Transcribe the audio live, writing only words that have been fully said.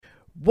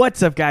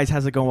What's up, guys?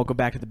 How's it going? Welcome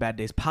back to the Bad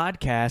Days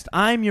Podcast.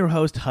 I'm your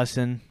host,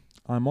 Hassan.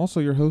 I'm also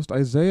your host,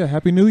 Isaiah.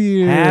 Happy New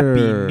Year.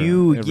 Happy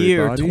New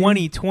Year,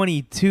 everybody.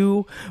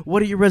 2022.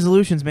 What are your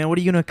resolutions, man? What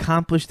are you going to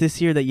accomplish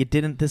this year that you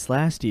didn't this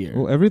last year?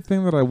 Well,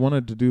 everything that I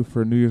wanted to do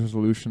for a New Year's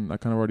resolution, I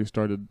kind of already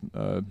started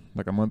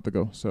like a month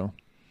ago. So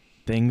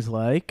Things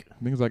like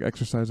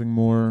exercising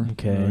more,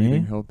 Okay.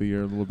 eating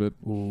healthier a little bit.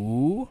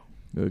 Ooh.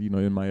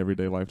 In my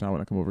everyday life now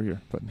when I come over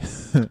here. But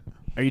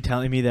Are you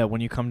telling me that when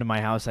you come to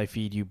my house, I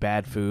feed you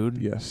bad food?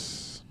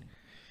 yes,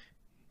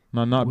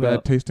 not Well,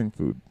 bad tasting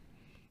food.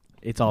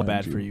 It's all Mind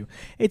bad you. for you.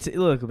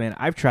 Look, man,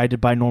 I've tried to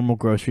buy normal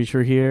groceries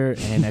for here,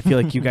 and I feel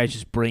like you guys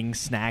just bring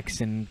snacks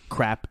and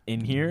crap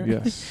in here.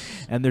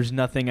 Yes, And there's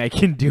nothing I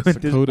can do it's at a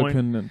this point.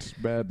 codependent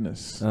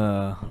badness.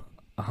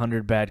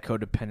 100 bad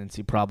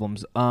codependency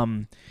problems.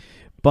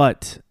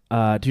 But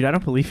dude, I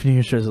don't believe in New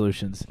Year's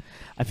resolutions.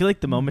 I feel like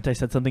the moment I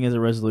said something as a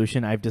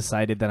resolution, I've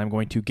decided that I'm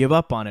going to give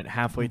up on it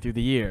halfway through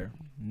the year.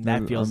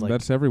 That feels like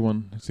that's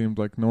everyone. It seems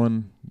like no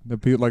one,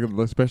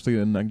 especially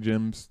in like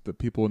gyms, that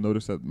people will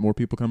notice that more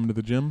people come into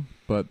the gym,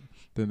 but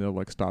then they'll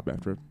like stop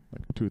after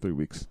like 2 or 3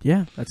 weeks.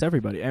 yeah, that's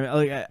everybody. I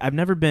mean, I've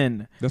never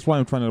been. That's why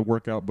I'm trying to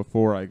work out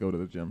before I go to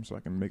the gym so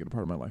I can make it a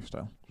part of my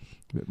lifestyle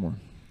a bit more.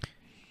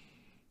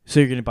 So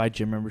you're gonna buy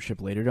gym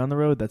membership later down the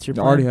road? That's your I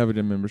plan? already have a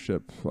gym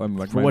membership. I'm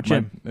like For what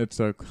gym? It's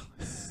a.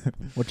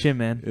 What gym,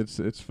 man? It's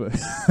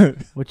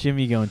What gym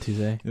you going to,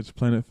 Zay? it's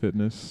Planet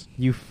Fitness.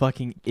 You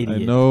fucking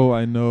idiot.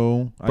 I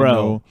know.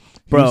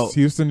 Bro.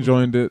 Houston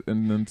joined it,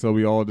 and then so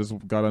we all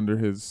just got under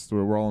his.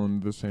 So we're all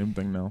in the same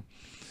thing now.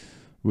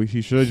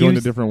 He should have joined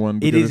a different one.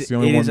 It Because is. it's the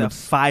only It one is a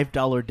that's-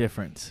 $5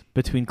 difference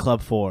between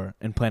Club 4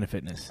 and Planet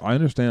Fitness. I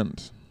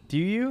understand. Do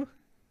you?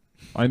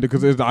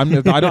 Because I'm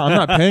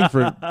not paying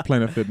for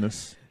Planet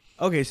Fitness.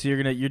 Okay, so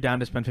you're down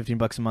to spend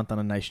 $15 a month on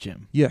a nice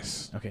gym.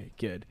 Yes. Okay,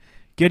 good.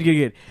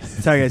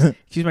 Sorry, guys.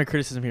 Excuse my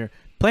criticism here.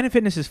 Planet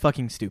Fitness is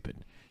fucking stupid.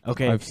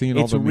 Okay, I've seen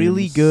all it's the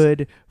really memes.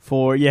 good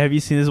for. Yeah, have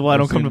you seen this? Well, I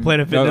don't come to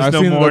Planet Fitness I've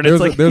no seen more. And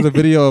it's like there's a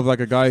video of like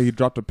a guy, he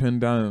dropped a pin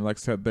down and like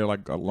set their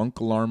like a lunk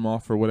alarm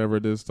off or whatever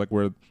it is, like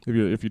where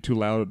if you're too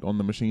loud on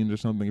the machines or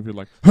something, if you're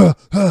like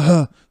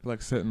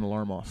like set an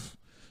alarm off.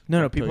 no,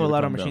 tell people you are to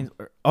allowed on calm down.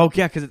 machines. Oh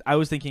yeah, because I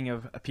was thinking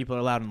of people are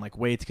allowed on like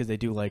weights because they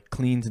do like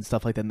cleans and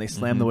stuff like that, and they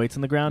slam the Mhm. weights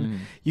on the ground. Mhm.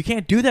 You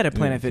can't do that at Yeah,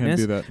 Planet you Fitness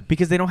can't do that.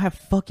 because they don't have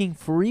fucking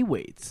free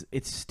weights.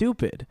 It's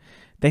stupid.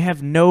 They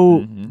have no.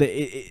 Mhm.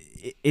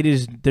 It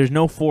is. There's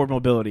no floor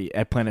mobility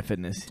at Planet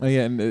Fitness. Oh,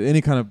 yeah, and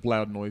any kind of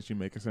loud noise you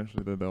make,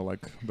 essentially, they'll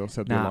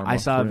set the Nah, alarm I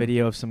off saw for a you.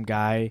 video of some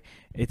guy.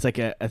 It's like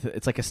a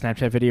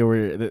Snapchat video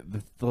where the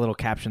little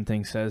caption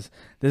thing says,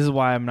 "This is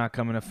why I'm not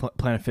coming to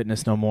Planet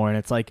Fitness no more." And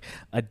it's like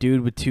a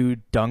dude with 2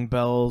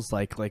 dumbbells,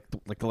 like the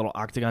little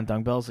octagon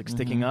dumbbells, like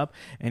sticking Mhm. up,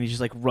 and he's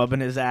just like rubbing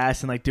his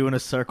ass and like doing a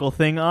circle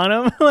thing on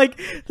him. Like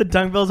the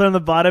dumbbells are on the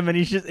bottom, and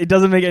it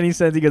doesn't make any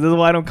sense. He goes, "This is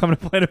why I don't come to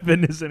Planet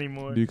Fitness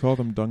anymore." Do you call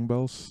them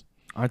dumbbells?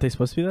 Aren't they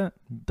supposed to be that?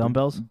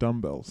 Dumbbells?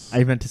 Dumbbells.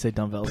 I meant to say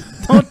dumbbells.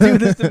 Don't do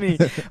this to me.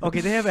 Okay,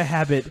 they have a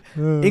habit.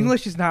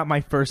 English is not my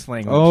first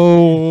language.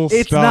 Oh,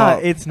 It's stop.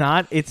 It's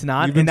not.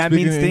 You've been And that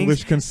speaking means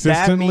English things. That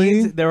consistently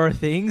means there are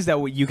things that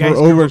you for guys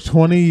over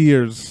 20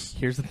 years.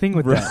 Here's the thing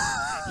with that.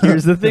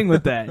 Here's the thing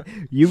with that.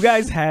 You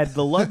guys had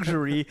the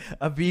luxury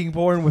of being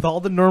born with all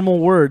the normal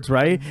words,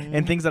 right? Mhm.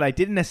 And things that I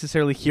didn't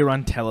necessarily hear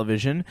on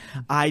television.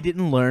 I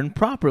didn't learn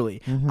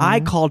properly. Mhm. I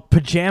called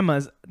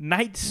pajamas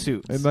night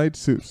suits. And night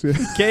suits. Yeah.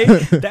 Okay?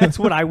 That's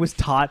what I was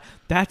taught.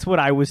 That's what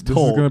I was This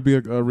told. is going to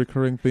be a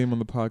recurring theme on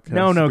the podcast.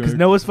 No, because Gonna-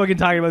 Noah's fucking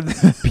talking about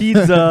this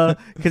pizza.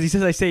 Because he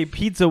says I say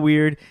pizza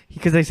weird.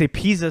 Because I say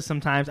pizza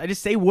sometimes. I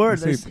just say You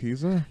words. say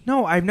pizza?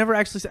 No, I've never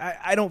actually.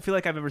 I don't feel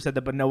like I've ever said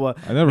that. But Noah,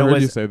 I never heard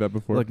Noah's- you say that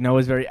before. look,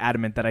 Noah's very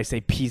adamant that I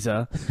say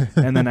pizza,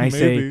 and then I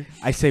Maybe.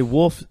 say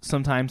wolf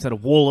sometimes instead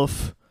of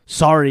wolf.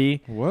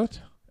 Sorry,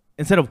 What?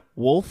 instead of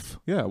wolf,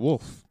 Yeah,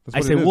 wolf. That's I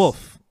what say it is.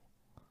 wolf.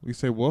 You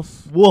say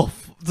wolf?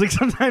 Wolf. It's like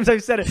sometimes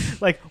I've said it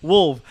like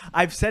wolf.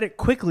 I've said it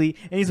quickly,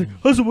 and he's like,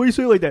 "Hustle, why you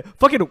say it like that?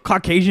 Fucking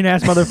Caucasian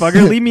ass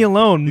motherfucker, leave me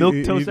alone, milk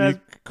toast ass." You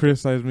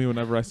criticized me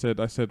whenever I said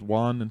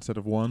one instead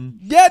of one.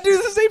 Yeah, dude,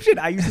 it's the same shit.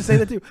 I used to say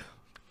that too.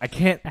 I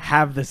can't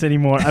have this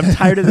anymore. I'm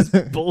tired of this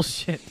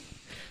bullshit.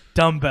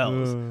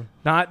 Dumbbells,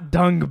 not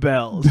dung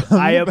bells.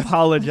 I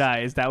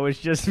apologize. That was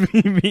just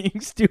me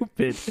being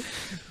stupid.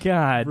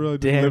 God Bro,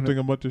 just damn lifting it.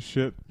 a bunch of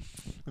shit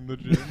in the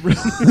gym.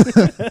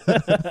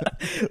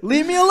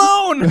 Leave me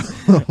alone.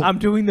 I'm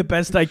doing the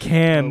best I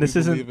can. This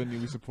we isn't. believe in you.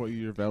 We support you.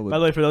 You're valid. By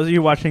the way, for those of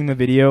you watching the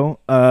video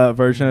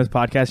version of this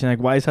podcast, you're like,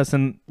 why does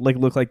Hassan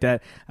look like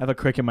that? I have a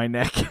crick in my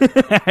neck.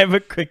 I have a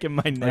crick in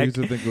my I neck. used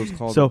to think it was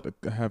called So-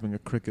 having a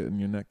cricket in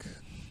your neck.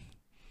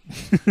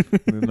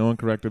 And no one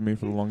corrected me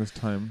for the longest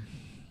time.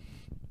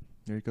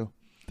 There you go.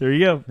 There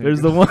you go. There There's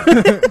you the one.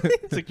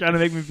 It's like trying to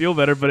make me feel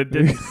better, but it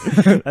didn't.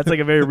 That's like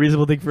a very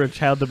reasonable thing for a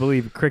child to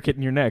believe. Cricket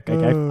in your neck.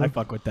 Like I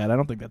fuck with that. I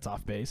don't think that's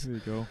off base. There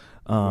you go.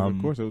 Um,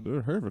 of course,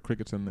 there are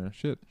crickets in there.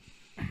 Shit.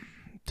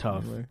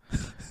 Tough. Anyway.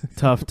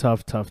 Tough.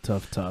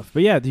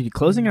 But yeah, dude,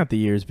 closing out the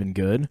year has been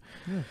good.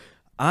 Yeah.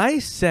 I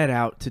set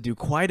out to do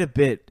quite a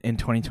bit in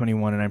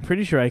 2021, and I'm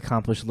pretty sure I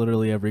accomplished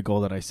literally every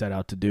goal that I set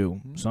out to do.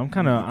 So I'm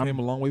kind of came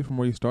a long way from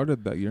where you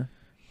started that year.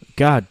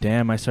 God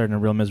damn, I started in a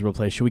real miserable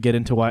place. Should we get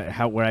into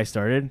where I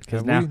started?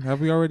 Because now have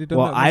we already done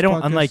well, that? I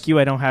don't. Podcast? Unlike you,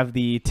 I don't have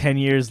the 10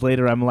 years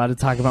later I'm allowed to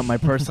talk about my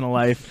personal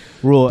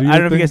life rule. I don't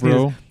know if you guys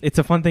knew this. It's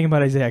a fun thing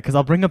about Isaiah because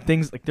I'll bring up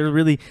things like they're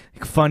really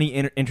funny,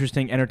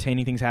 interesting,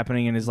 entertaining things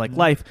happening in his like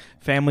life,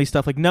 family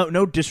stuff. Like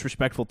no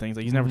disrespectful things.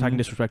 Like he's never talking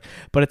disrespect,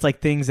 but it's like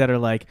things that are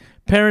like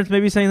parents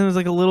maybe saying things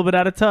like a little bit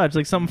out of touch,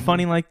 like something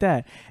funny like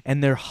that,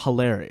 and they're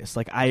hilarious.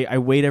 Like I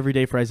wait every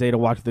day for Isaiah to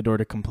walk to the door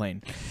to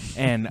complain,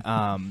 and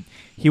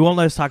he won't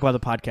let us talk about the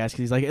podcast because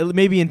he's like,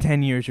 maybe in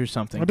 10 years or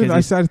something. I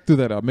threw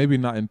that out. Maybe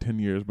not in 10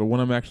 years, but when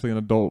I'm actually an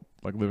adult,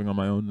 like living on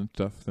my own and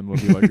stuff, then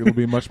it'll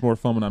be much more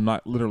fun when I'm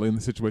not literally in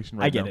the situation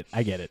right now.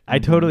 I get it. I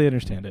totally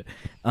understand it.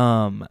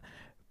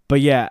 But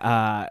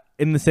yeah,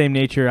 in the same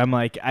nature, I'm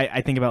like,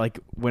 I think about like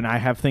when I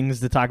have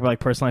things to talk about, like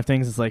personal life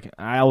things, it's like,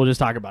 I will just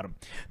talk about them.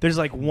 There's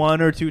like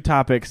one or two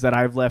topics that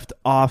I've left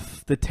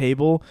off the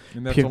table.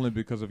 And that's only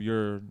because of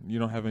you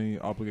don't have any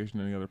obligation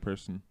to any other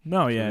person.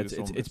 No, yeah,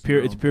 it's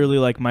purely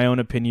like my own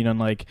opinion on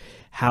like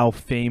how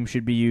fame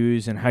should be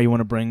used and how you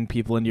want to bring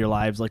people into your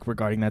lives, like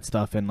regarding that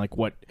stuff and like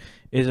what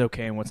is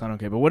okay and what's not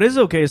okay. But what is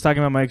okay is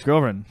talking about my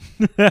ex-girlfriend.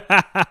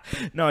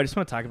 No, I just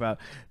want to talk about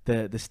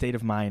the state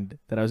of mind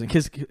that I was in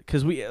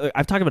because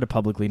I've talked about it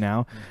publicly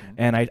now,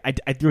 and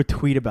I threw a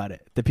tweet about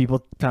it that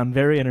people found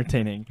very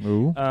entertaining.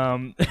 Ooh.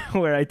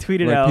 Where I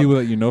tweeted like out people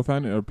that you know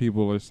found it, or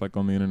people just like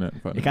on the internet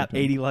found it. It got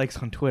 80 likes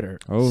on Twitter.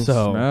 Oh,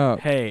 so snap.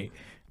 Hey,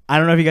 I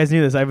don't know if you guys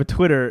knew this. I have a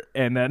Twitter,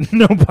 and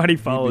nobody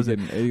follows it.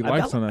 Getting 80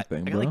 likes on that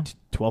thing, I bro. got like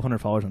 1,200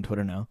 followers on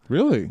Twitter now.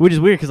 Really? Which is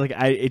weird because like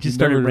it just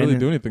started. Never really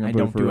do anything on I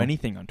Twitter don't for do real.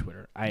 anything on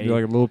Twitter. You do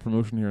like a little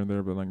promotion here and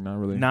there, but like not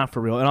really. Not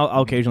for real. And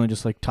I'll occasionally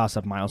just like toss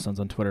up milestones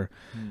on Twitter.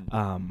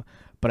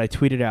 But I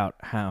tweeted out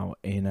how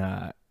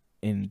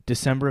in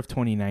December of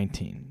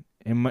 2019,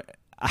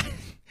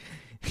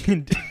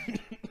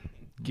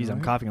 geez,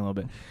 I'm coughing a little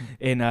bit.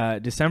 In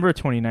December of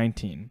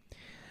 2019,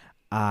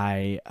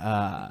 I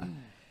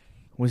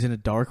was in a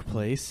dark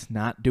place,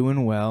 not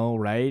doing well,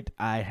 right?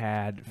 I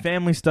had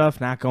family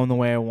stuff not going the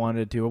way I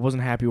wanted to. I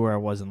wasn't happy where I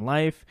was in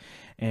life.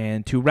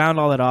 And to round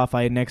all that off,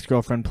 I had an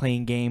ex-girlfriend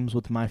playing games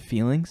with my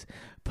feelings,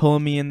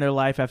 pulling me in their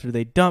life after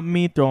they dumped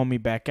me, throwing me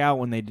back out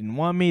when they didn't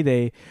want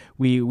me.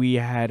 We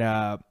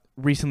had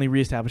recently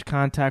reestablished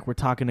contact. We're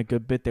talking a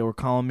good bit. They were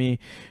calling me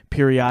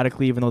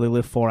periodically, even though they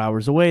live 4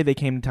 hours away. They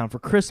came to town for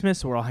Christmas,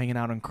 so we're all hanging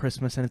out on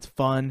Christmas, and it's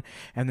fun.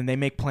 And then they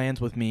make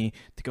plans with me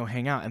to go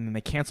hang out, and then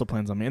they cancel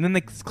plans on me. And then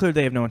it's clear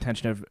they have no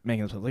intention of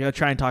making those plans. Like I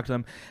try and talk to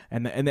them,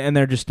 and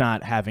they're just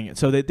not having it.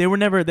 So they were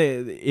never at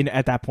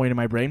that point in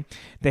my brain.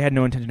 They had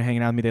no intention of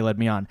hanging out with me. They led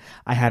me on.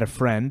 I had a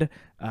friend.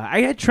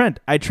 I had Trent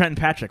and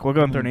Patrick. We'll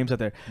go and throw names out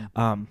there.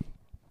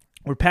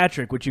 Or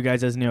Patrick, which you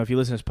guys as know, if you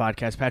listen to this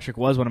podcast, Patrick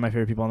was one of my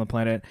favorite people on the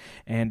planet,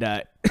 and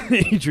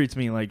he treats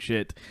me like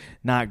shit.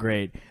 Not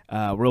great.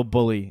 Real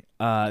bully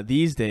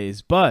these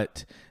days.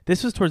 But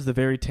this was towards the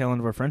very tail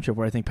end of our friendship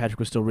where I think Patrick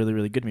was still really,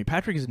 really good to me.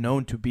 Patrick is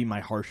known to be my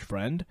harsh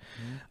friend.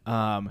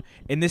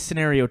 In this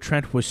scenario,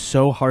 Trent was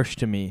so harsh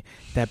to me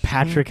that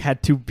Patrick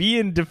had to be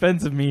in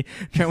defense of me.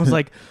 Trent was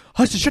like,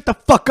 Hush, shut the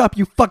fuck up,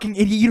 you fucking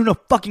idiot. You don't know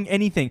fucking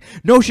anything.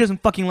 No, she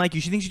doesn't fucking like you.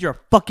 She thinks you're a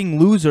fucking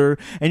loser,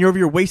 and you're over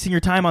here wasting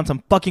your time on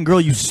some fucking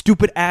girl, you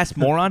stupid ass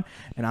moron.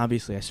 And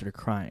obviously, I started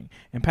crying.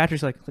 And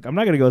Patrick's like, look, I'm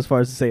not going to go as far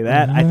as to say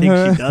that. I think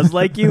she does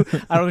like you.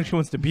 I don't think she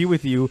wants to be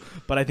with you,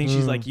 but I think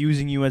she's like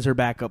using you as her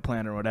backup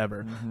plan or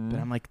whatever. But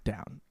I'm like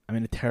down. I'm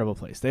in a terrible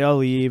place. They all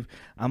leave.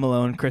 I'm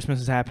alone. Christmas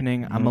is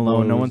happening. I'm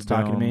alone. No one's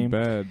talking to me.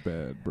 Bad,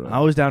 bro. I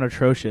was down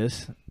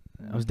atrocious.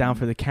 I was down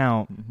for the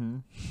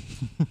count.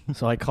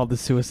 So I called the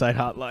suicide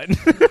hotline.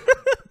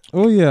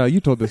 Oh, yeah.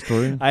 You told this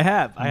story. I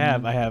have.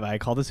 I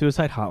called the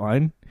suicide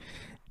hotline,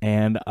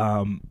 and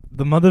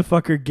the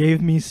motherfucker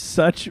gave me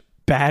such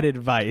bad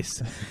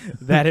advice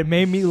that it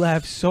made me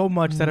laugh so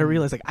much that I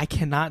realized, like, I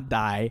cannot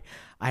die.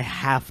 I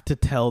have to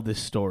tell this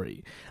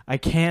story. I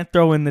can't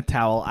throw in the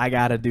towel. I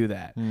got to do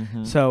that.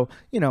 So,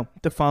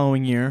 the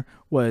following year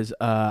was,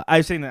 I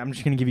was saying that I'm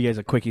just going to give you guys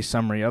a quickie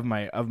summary of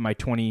my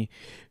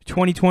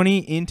 2020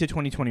 into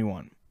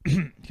 2021.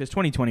 Because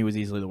 2020 was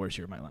easily the worst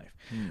year of my life,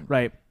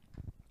 right?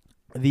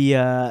 The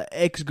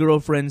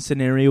ex-girlfriend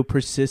scenario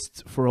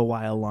persists for a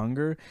while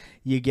longer.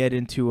 You get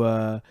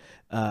into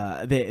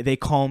they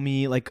call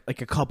me like a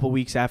couple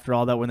weeks after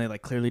all that when they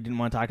like clearly didn't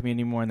want to talk to me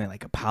anymore, and they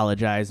like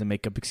apologize and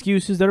make up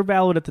excuses that are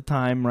valid at the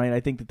time, right?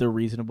 I think that they're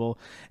reasonable,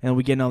 and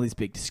we get in all these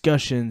big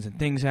discussions and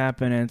things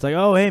happen, and it's like,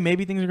 oh hey,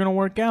 maybe things are gonna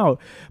work out,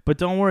 but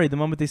don't worry, the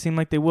moment they seem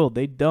like they will,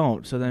 they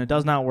don't. So then it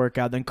does not work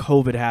out. Then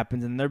COVID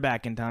happens, and they're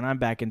back in town. I'm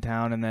back in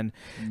town, and then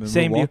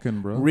same walking,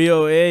 bro.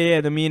 Rio,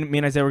 yeah. Then me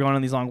and Isaiah were going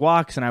on these long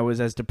walks, and I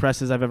was as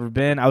depressed as I've ever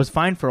been. I was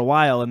fine for a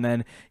while, and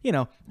then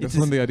that's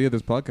when the idea of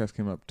this podcast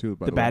came up too.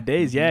 By the bad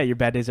days, yeah. Your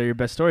bad days are your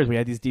best stories. We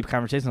had these deep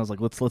conversations. I was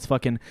like, let's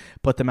fucking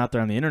put them out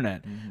there on the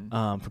internet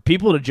for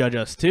people to judge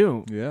us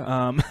too.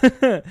 Yeah.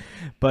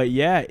 But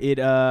yeah, it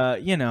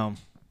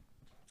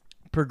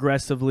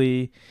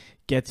progressively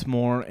gets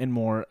more and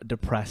more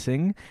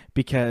depressing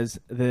because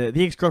the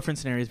ex-girlfriend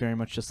scenario is very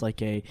much just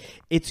like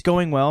it's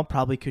going well,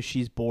 probably because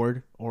she's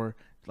bored or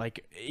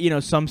like,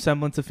 some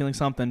semblance of feeling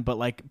something, but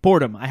like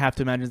boredom, I have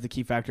to imagine, is the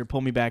key factor.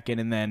 Pull me back in,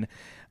 and then,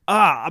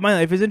 my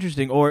life is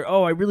interesting, or,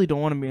 I really don't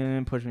want to be,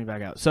 and push me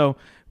back out. So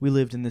we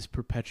lived in this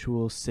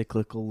perpetual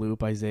cyclical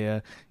loop.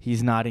 Isaiah,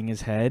 he's nodding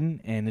his head,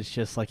 and it's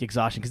just like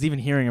exhaustion, because even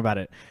hearing about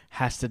it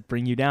has to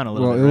bring you down a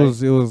little bit. Well,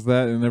 it was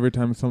that, and every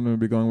time something would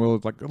be going well,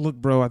 it's like, look,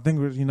 bro, I think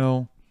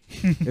we're,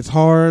 it's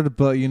hard,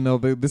 but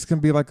this can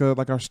be like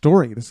our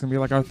story. This can be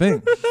like our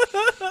thing.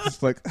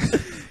 It's like.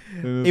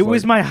 It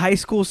was my high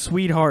school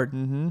sweetheart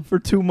for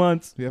 2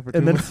 months,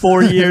 and then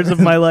 4 years of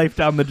my life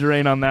down the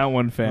drain on that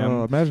one,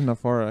 fam. Imagine how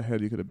far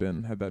ahead you could have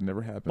been had that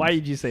never happened. Why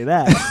did you say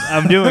that?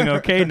 I'm doing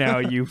okay now,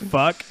 you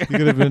fuck. You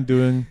could have been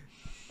doing.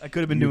 I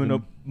could have been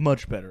doing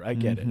much better. I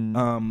get it.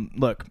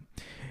 Look,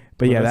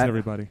 but yeah, that's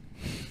everybody.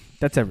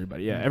 That's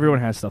everybody. Yeah, everyone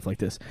has stuff like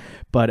this.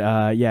 But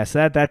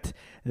so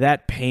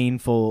that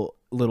painful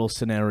little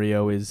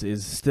scenario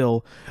is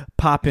still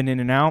popping in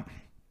and out.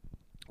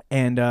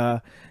 And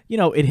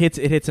it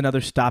hits another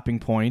stopping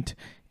point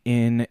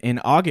in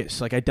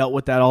August. Like I dealt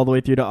with that all the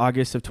way through to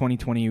August of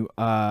 2020.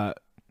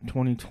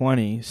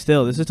 2020.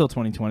 Still, this is still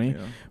 2020,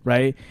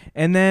 right?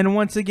 And then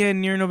once again,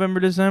 near November,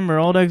 December,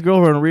 old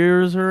ex-girlfriend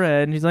rears her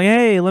head, and she's like,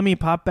 "Hey, let me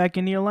pop back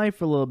into your life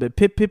for a little bit."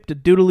 Pip pip to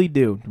doodly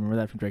doo. Remember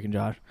that from Drake and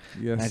Josh?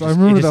 Yes, I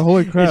remember that.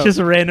 Holy crap! It just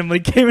randomly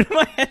came into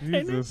my head.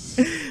 Jesus.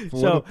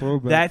 So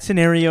that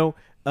scenario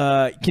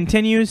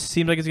continues.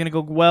 Seems like it's gonna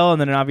go well, and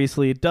then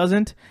obviously it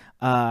doesn't.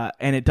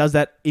 And it does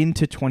that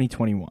into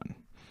 2021.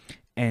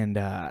 And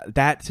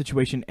that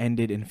situation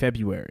ended in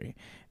February.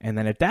 And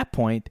then at that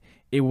point,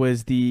 it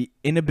was the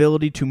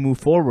inability to move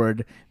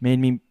forward made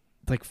me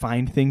like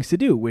find things to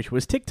do, which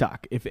was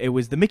TikTok. If it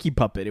was the Mickey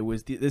puppet, it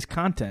was this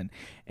content.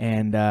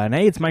 And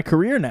hey, it's my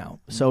career now.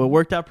 So it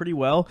worked out pretty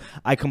well.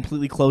 I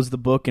completely closed the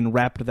book and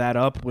wrapped that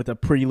up with a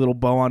pretty little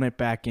bow on it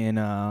back in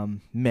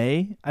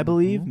May, I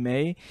believe.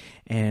 May.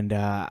 And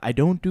I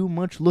don't do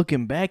much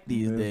looking back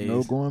these days.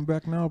 No going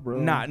back now,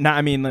 bro.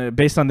 I mean,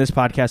 based on this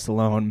podcast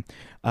alone,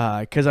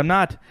 because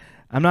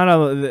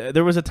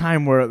there was a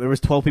time where there was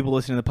 12 people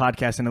listening to the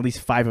podcast and at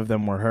least 5 of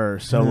them were her.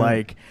 So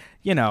I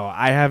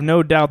have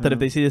no doubt that if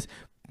they see this,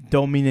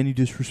 don't mean any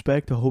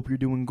disrespect. I hope you're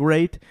doing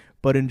great.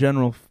 But in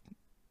general,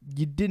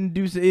 you didn't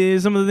do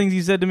some of the things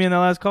you said to me in that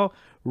last call.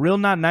 Real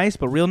not nice,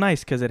 but real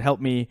nice because it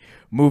helped me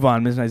move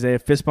on. Ms. Isaiah,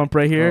 fist bump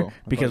right here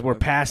because we're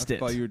past it. I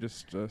thought you were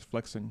just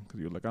flexing because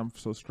you were like, I'm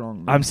so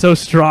strong. I'm so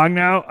strong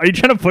now. Are you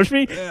trying to push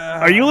me?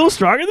 Yeah. Are you a little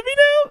stronger than me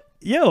now?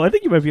 Yo, I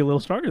think you might be a little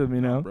stronger than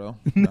me now. No, bro.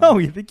 No,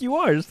 you think you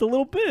are. Just a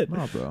little bit.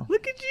 No, bro.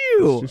 Look at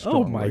you.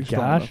 Oh, my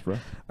gosh.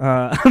 Enough,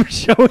 I'm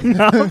showing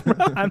up, bro.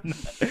 I'm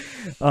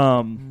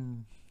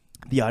not.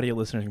 The audio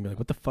listeners are going to be like,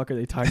 what the fuck are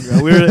they talking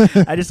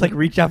about? I just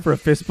reached out for a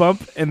fist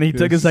bump, and then he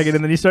took a second,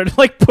 and then he started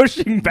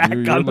pushing back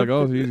you're on like,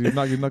 he's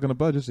not going to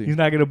budge, is he? He's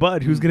not going to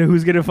budge. Who's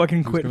gonna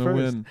fucking quit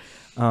first?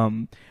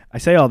 Win? I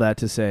say all that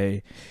to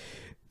say,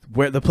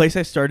 where the place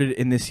I started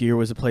in this year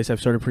was a place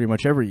I've started pretty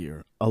much every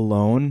year,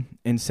 alone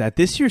and sad.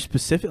 This year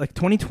specific,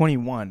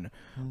 2021,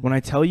 when I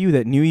tell you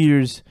that New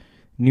Year's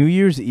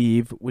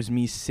Eve was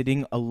me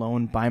sitting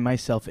alone by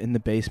myself in the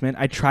basement.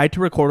 I tried to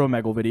record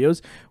Omegle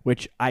videos,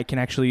 which I can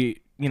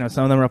actually,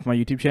 some of them are up on my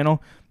YouTube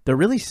channel. They're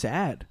really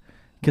sad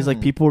because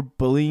people were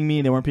bullying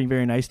me. They weren't being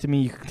very nice to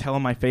me. You could tell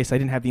on my face I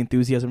didn't have the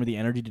enthusiasm or the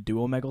energy to do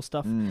Omegle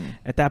stuff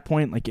at that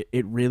point.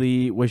 It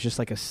really was just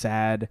a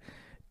sad,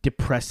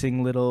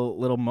 depressing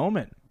little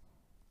moment.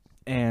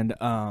 And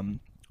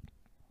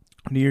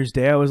New Year's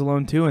Day I was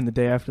alone too, and the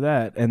day after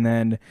that, and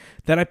then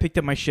I picked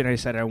up my shit and I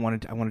decided I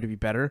wanted to be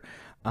better.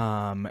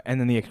 And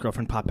then the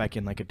ex-girlfriend popped back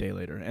in a day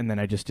later, and then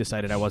I just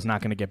decided I was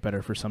not going to get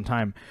better for some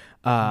time.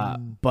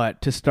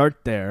 But to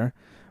start there,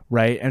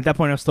 right? And at that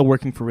point I was still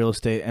working for real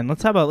estate, and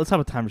let's have a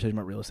conversation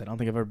about real estate. I don't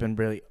think I've ever been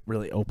really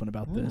really open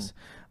about this.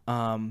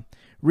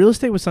 Real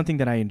estate was something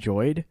that I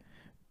enjoyed,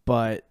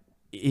 but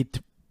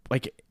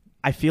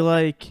I feel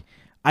like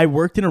I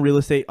worked in a real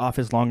estate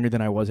office longer than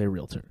I was a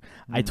realtor.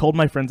 I told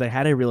my friends I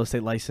had a real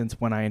estate license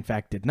when I in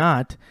fact did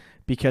not,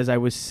 because I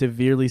was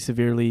severely,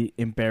 severely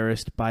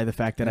embarrassed by the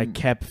fact that I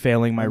kept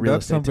failing my real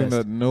estate test. That's something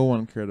that no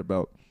one cared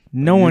about.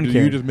 No one cared.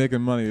 You're just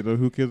making money.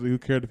 Who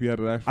cared if you had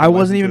an actual I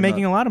wasn't even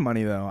making a lot of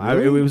money, though.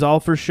 Really? It was all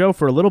for show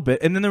for a little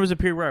bit. And then there was a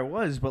period where I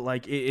was,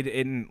 but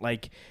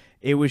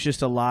it was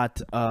just a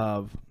lot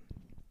of...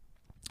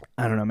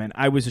 I don't know, man.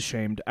 I was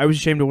ashamed. I was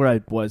ashamed of where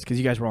I was because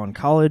you guys were all in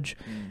college,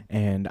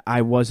 and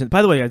I wasn't.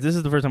 By the way, guys, this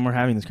is the first time we're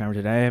having this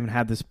conversation. I haven't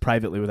had this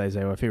privately with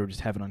Isaiah. I figured we'd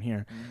just have it on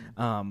here.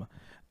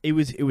 It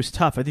was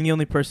tough. I think the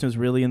only person who was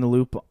really in the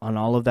loop on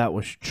all of that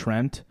was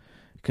Trent,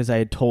 because I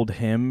had told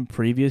him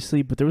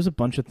previously. But there was a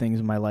bunch of things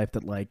in my life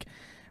that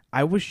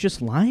I was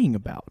just lying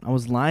about. I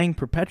was lying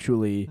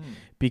perpetually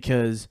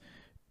because,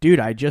 dude,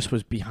 I just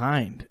was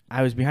behind.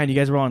 I was behind. You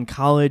guys were all in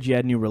college. You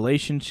had new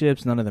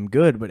relationships. None of them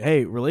good. But,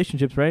 hey,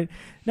 relationships, right?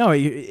 No,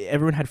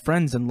 everyone had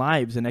friends and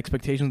lives and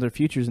expectations of their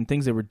futures and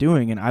things they were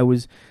doing. And I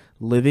was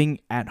living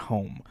at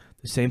home.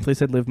 the same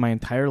place I'd lived my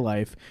entire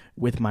life,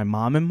 with my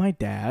mom and my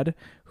dad,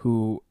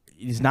 who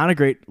is not a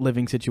great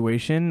living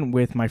situation,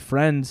 with my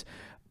friends,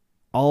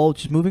 all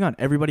just moving on.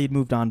 Everybody had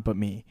moved on but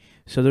me.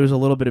 So there was a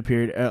little bit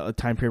of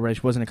time period where I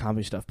just wasn't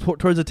accomplishing stuff.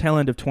 Towards the tail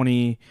end of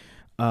 2020,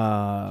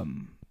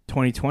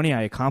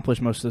 I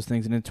accomplished most of those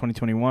things, and in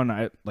 2021,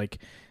 I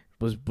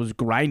was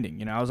grinding.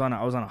 You know, I was on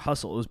a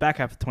hustle. It was back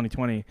half of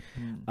 2020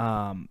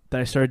 that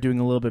I started doing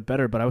a little bit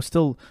better, but I was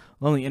still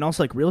lonely. And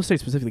also, like, real estate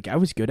specifically, I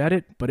was good at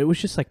it, but it was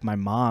just like my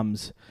mom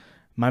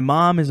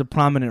is a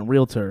prominent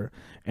realtor,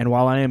 and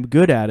while I am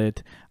good at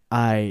it,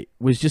 I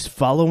was just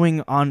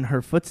following on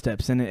her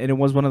footsteps. And it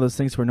was one of those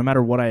things where no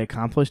matter what I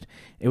accomplished,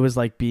 it was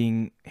like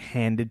being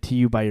handed to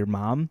you by your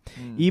mom.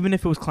 Even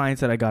if it was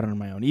clients that I got on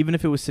my own, even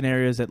if it was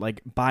scenarios that,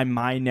 like, by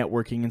my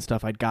networking and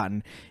stuff I'd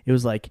gotten, it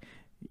was like,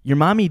 your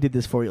mommy did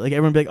this for you. Like,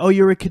 everyone would be like, oh,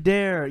 you're a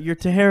Kader, you're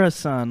Tahara's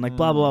son, like,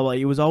 blah, blah, blah.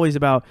 It was always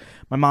about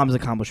my mom's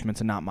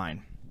accomplishments and not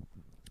mine.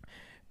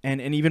 And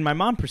even my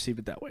mom perceived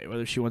it that way,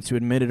 whether she wants to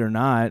admit it or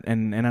not.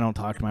 And I don't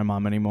talk to my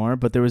mom anymore.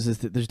 But there's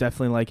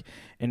definitely, like,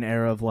 an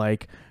era of,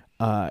 like,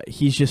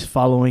 he's just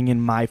following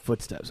in my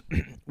footsteps,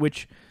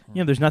 which,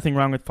 you know, there's nothing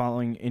wrong with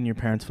following in your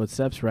parents'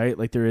 footsteps, right?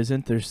 Like,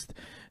 there's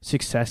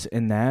success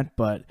in that,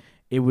 but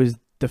it was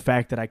the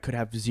fact that I could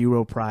have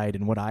zero pride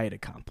in what I had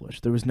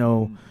accomplished. There was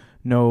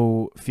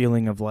no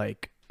feeling of,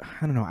 like,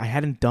 I don't know, I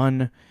hadn't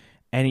done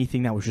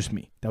anything that was just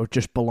me, that would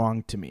just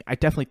belong to me. I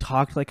definitely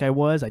talked like I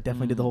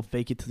definitely did the whole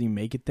fake it till you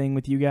make it thing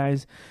with you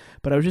guys,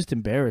 but I was just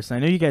embarrassed. I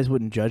know you guys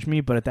wouldn't judge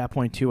me, but at that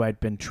point too, I'd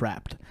been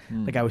trapped.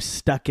 Like, I was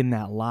stuck in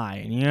that lie.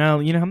 And you know,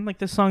 I'm like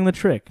this song, The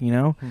Trick, you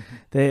know,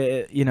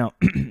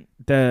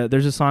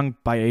 there's a song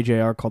by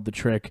AJR called The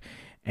Trick,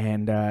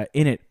 and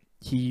in it,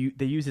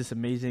 they use this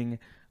amazing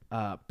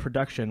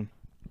production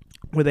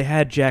where they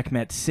had Jack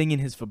Met singing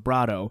his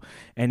vibrato,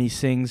 and he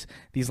sings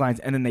these lines,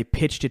 and then they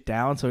pitched it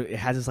down, so it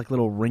has this, like,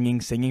 little ringing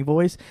singing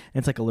voice,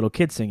 and it's like a little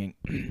kid singing.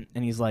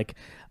 And he's like,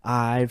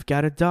 I've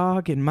got a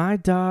dog, and my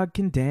dog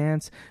can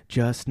dance,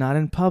 just not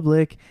in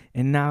public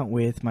and not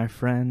with my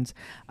friends.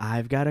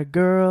 I've got a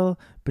girl,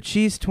 but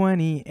she's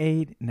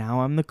 28.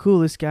 Now I'm the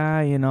coolest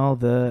guy in all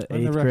the 8th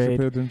grade. I never actually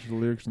paid attention to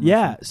the lyrics.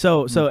 Yeah,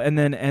 so and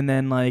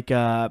then like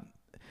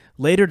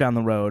later down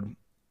the road,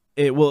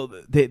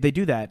 they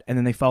do that, and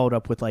then they followed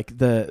up with, like,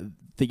 the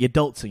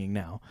adult singing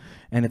now,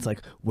 and it's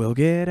like, we'll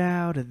get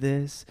out of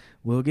this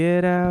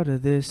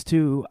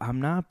too. I'm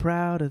not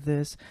proud of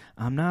this,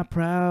 I'm not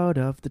proud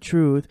of the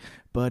truth,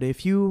 but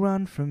if you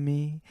run from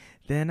me,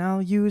 then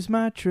I'll use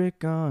my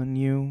trick on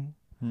you.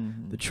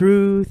 The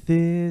truth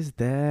is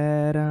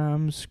that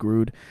I'm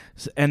screwed.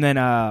 And then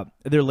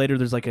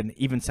there's like an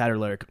even sadder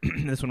lyric.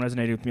 This one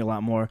resonated with me a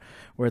lot more,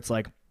 where it's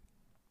like,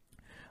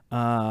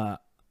 what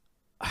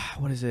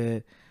is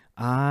it?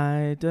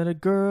 I did a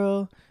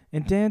girl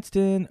and danced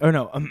in, or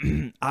no,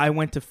 I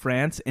went to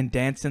France and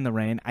danced in the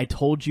rain. I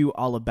told you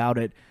all about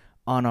it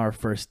on our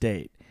first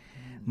date.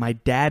 My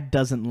dad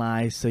doesn't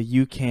lie, so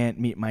you can't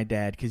meet my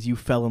dad because you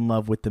fell in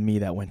love with the me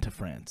that went to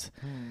France.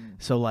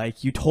 So,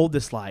 like, you told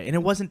this lie, and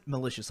it wasn't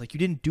malicious. Like, you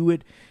didn't do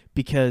it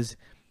because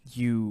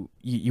you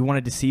want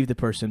to deceive the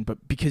person,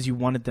 but because you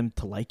wanted them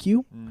to like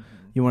you.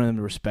 You wanted them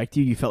to respect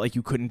you. You felt like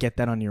you couldn't get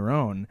that on your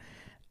own.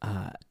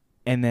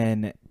 And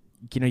then,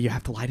 you know, you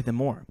have to lie to them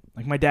more.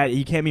 Like, my dad,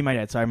 you can't meet my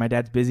dad. Sorry, my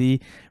dad's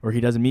busy, or he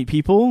doesn't meet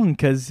people,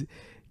 because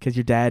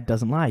your dad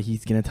doesn't lie.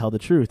 He's going to tell the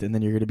truth, and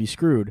then you're going to be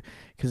screwed.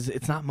 Because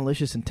it's not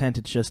malicious intent.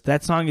 It's just,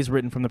 that song is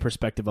written from the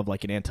perspective of,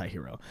 like, an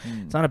anti-hero.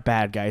 It's not a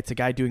bad guy. It's a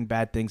guy doing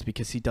bad things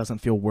because he doesn't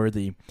feel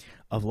worthy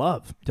of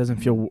love. Doesn't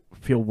feel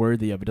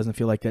worthy of it. Doesn't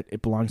feel like that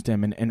it belongs to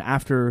him. And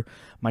after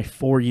my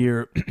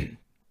 4-year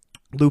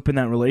loop in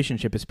that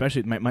relationship,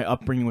 especially my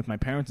upbringing with my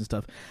parents and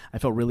stuff, I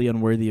felt really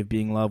unworthy of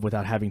being loved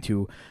without having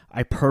to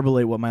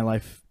hyperbolate what my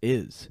life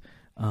is.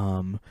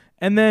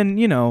 And then,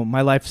 you know,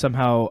 my life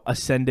somehow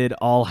ascended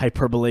all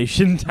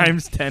hyperbolation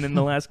times 10 in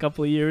the last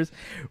couple of years,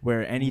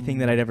 where anything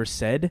that I'd ever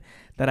said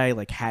that I,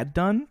 like, had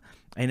done,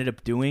 I ended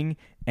up doing.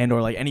 And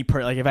or, like,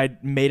 like, if I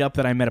made up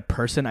that I met a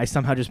person, I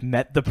somehow just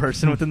met the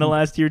person within the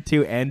last year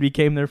too and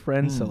became their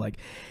friend. So, like,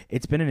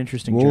 it's been an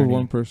interesting journey. What was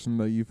one person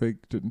that you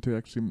faked until you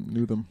actually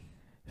knew them?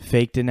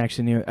 Faked and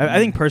actually knew. I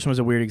think person was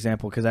a weird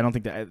example, because I don't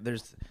think that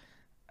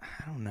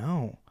I don't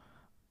know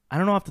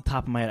off the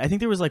top of my head. I think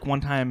there was, like,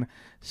 one time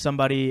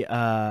somebody,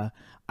 I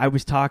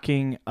was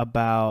talking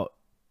about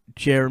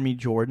Jeremy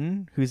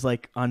Jordan, who's,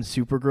 like, on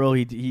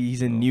Supergirl.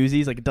 He's in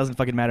Newsies. Like, it doesn't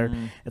fucking matter.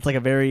 It's like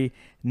a very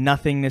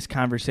nothingness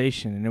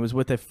conversation, and it was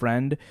with a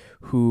friend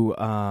who,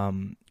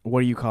 what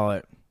do you call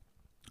it?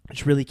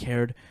 Just really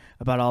cared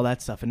about all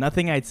that stuff, and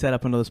nothing I'd said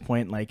up until this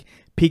point, like,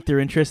 piqued their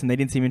interest, and they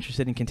didn't seem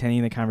interested in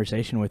continuing the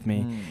conversation with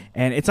me.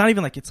 And it's not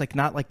even like, it's like,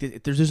 not like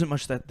there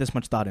isn't this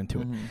much thought into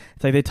it.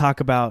 It's like they talk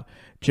about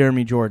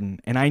Jeremy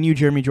Jordan, and I knew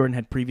Jeremy Jordan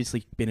had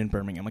previously been in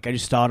Birmingham. Like, I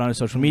just saw it on his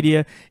social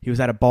media. He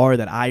was at a bar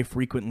that I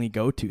frequently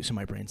go to, so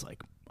my brain's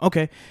like,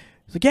 okay.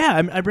 It's like,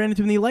 yeah, I ran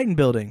into him in the Enlightened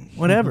building,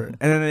 whatever.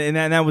 and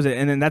that was it.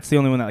 And then that's the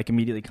only one that, like,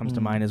 immediately comes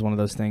to mind as one of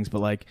those things.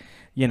 But, like,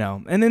 you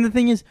know, and then the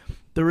thing is,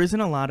 there isn't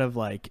a lot of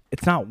like,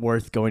 it's not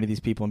worth going to these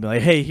people and be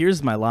like, hey,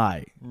 here's my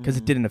lie, because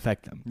it didn't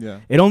affect them. Yeah.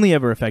 It only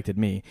ever affected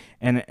me,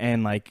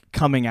 and like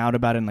coming out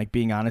about it and like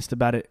being honest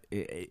about it,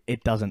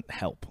 it doesn't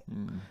help.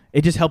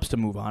 It just helps to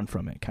move on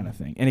from it, kind of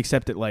thing, and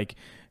accept it. Like,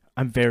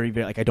 I'm very,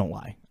 very, like, I don't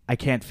lie. I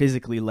can't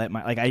physically let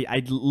my, like,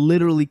 I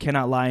literally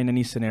cannot lie in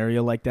any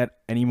scenario like that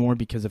anymore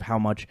because of how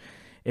much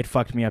it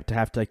fucked me up to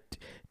have to, like,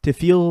 to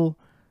feel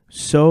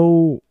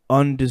so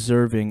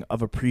undeserving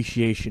of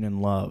appreciation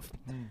and love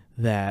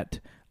that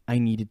I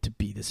needed to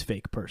be this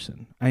fake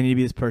person. I need to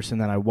be this person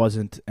that I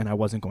wasn't, and I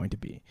wasn't going to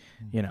be,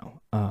 you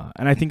know.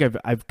 And I think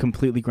I've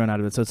completely grown out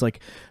of it. So it's like,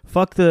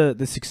 fuck the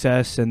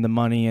success and the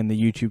money and the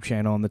YouTube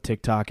channel and the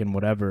TikTok and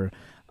whatever.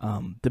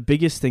 The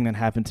biggest thing that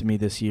happened to me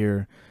this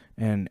year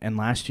and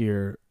last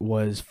year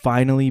was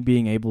finally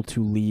being able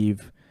to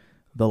leave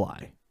the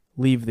lie,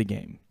 leave the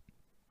game.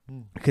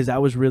 Because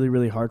that was really,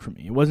 really hard for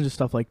me. It wasn't just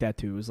stuff like that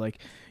too. It was like,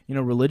 you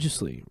know,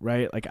 religiously,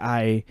 right? Like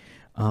I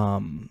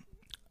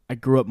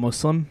grew up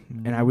Muslim,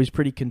 and I was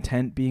pretty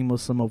content being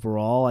Muslim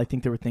overall. I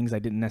think there were things I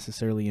didn't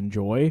necessarily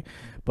enjoy,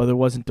 but there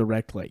wasn't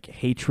direct like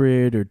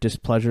hatred or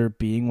displeasure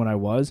being what I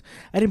was.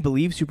 I didn't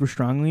believe super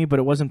strongly, but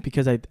it wasn't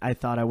because I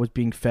thought I was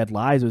being fed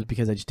lies. It was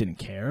because I just didn't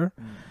care.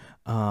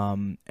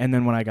 And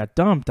then when I got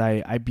dumped,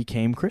 I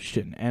became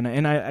Christian,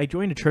 and I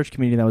joined a church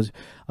community that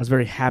I was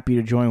very happy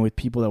to join, with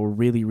people that were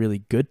really,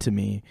 really good to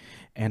me,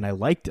 and I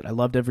liked it. I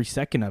loved every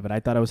second of it. I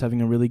thought I was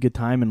having a really good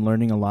time and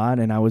learning a lot,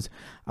 and I was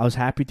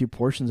happy through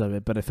portions of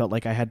it, but I felt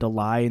like I had to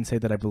lie and say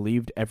that I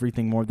believed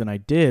everything more than I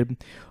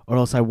did, or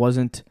else I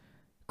wasn't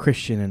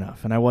Christian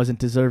enough, and I wasn't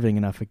deserving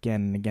enough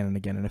again and again and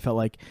again. And I felt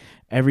like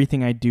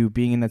everything I do,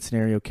 being in that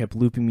scenario, kept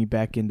looping me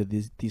back into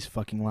these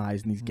fucking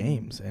lies and these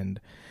games.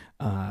 And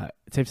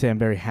it's safe to say I'm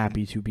very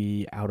happy to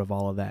be out of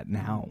all of that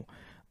now.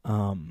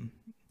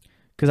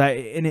 Because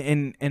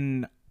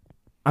and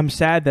I'm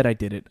sad that I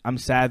did it. I'm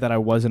sad that I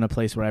was in a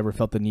place where I ever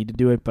felt the need to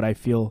do it, but I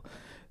feel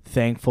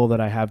thankful that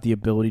I have the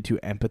ability to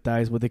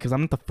empathize with it, because I'm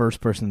not the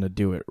first person to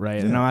do it, right?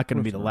 Yeah, and I'm not going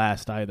to be the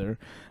last either.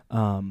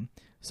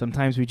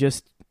 Sometimes we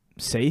just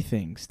say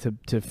things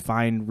to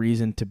find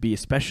reason to be,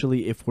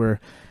 especially if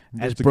we're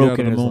just as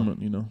broken as the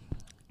moment, you know.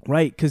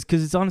 Right, because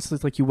it's honestly,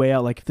 it's like you weigh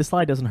out, like, if this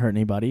lie doesn't hurt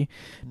anybody,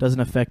 doesn't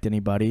affect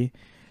anybody,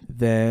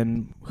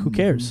 then who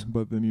cares?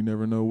 But then you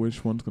never know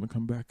which one's going to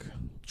come back.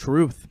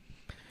 Truth.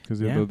 Because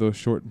those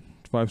short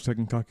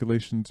 5-second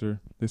calculations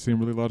they seem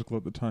really logical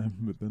at the time,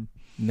 but then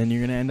you're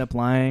going to end up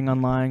lying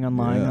on lying on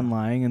lying on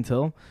lying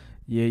until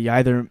you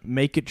either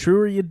make it true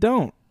or you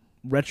don't.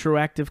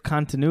 Retroactive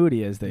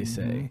continuity, as they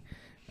say.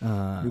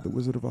 You're the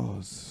Wizard of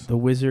Oz. The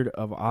Wizard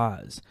of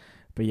Oz.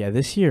 But yeah,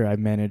 this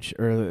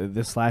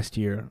last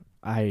year,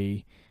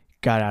 I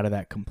got out of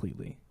that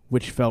completely,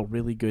 which felt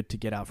really good to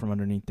get out from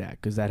underneath that,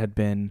 because that had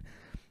been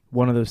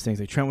one of those things.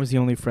 Like, Trent was the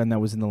only friend that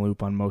was in the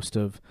loop on most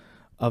of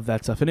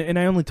that stuff. And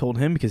I only told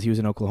him because he was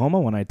in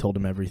Oklahoma when I told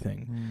him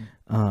everything.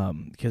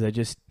 Because I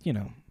just,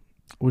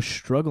 was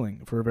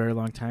struggling for a very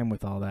long time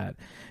with all that.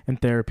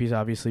 And therapy's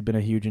obviously been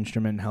a huge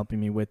instrument in helping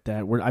me with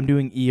that. I'm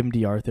doing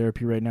EMDR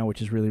therapy right now, which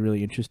is really,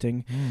 really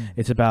interesting.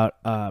 It's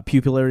about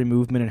pupillary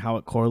movement and how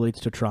it correlates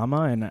to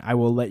trauma. And I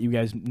will let you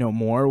guys know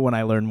more when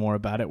I learn more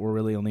about it. We're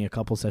really only a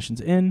couple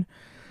sessions in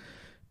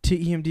to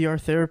EMDR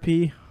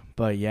therapy.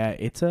 But yeah,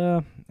 it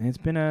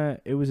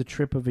was a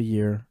trip of a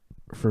year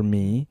for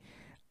me.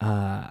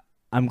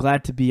 I'm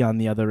glad to be on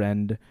the other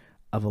end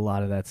of a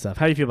lot of that stuff.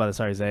 How do you feel about it?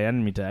 Sorry, Zay. I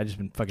didn't mean to. I just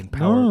been fucking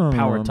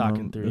power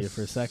talking through you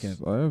for a second.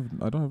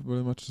 I don't have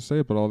really much to say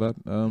about all that.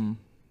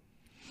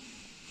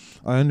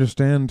 I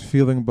understand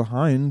feeling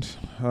behind,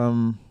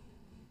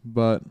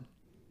 but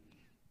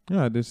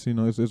yeah, it's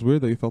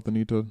weird that you felt the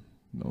need to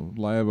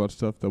lie about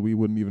stuff that we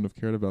wouldn't even have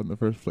cared about in the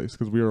first place,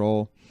 because we were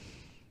all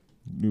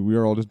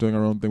just doing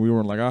our own thing. We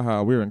weren't like,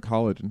 we were in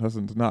college and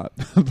Hassan's not.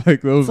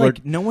 Like, those,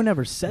 like no one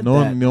ever said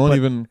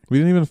that. We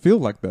didn't even feel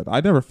like that.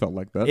 I never felt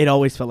like that. It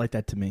always felt like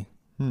that to me.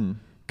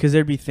 Because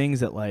there'd be things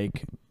that,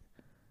 like,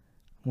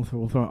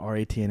 we'll throw an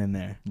RATN in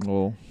there.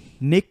 Well,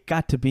 Nick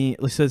got to be,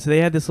 so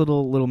they had this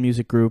little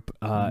music group,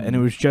 and it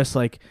was just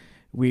like,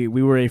 we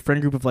were a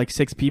friend group of like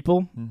 6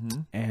 people,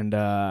 and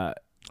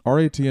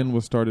RATN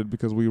was started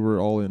because we were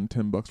all in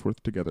 $10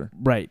 worth together.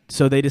 Right.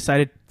 So they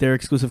decided their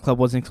exclusive club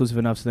wasn't exclusive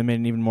enough, so they made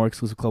an even more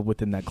exclusive club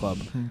within that club.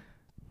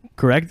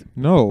 Correct?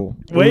 No.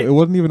 Wait. It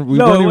wasn't even. We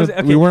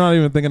were not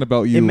even thinking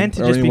about you. It meant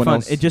to just be fun.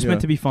 Else. It just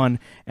meant to be fun,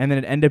 and then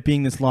it ended up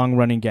being this long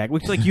running gag,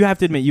 which, like, you have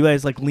to admit, you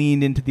guys like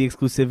leaned into the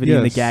exclusivity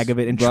and the gag of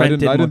it. And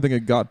Trent I didn't think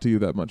it got to you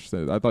that much.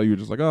 I thought you were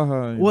just like,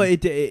 Well,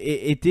 it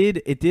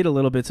did a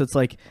little bit. So it's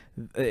like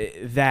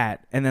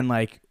that, and then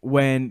like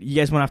when you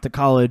guys went off to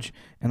college,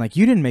 and like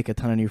you didn't make a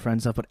ton of new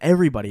friends stuff, but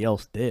everybody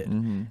else did.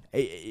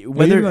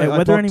 Whether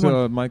I talked anyone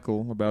to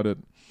Michael about it.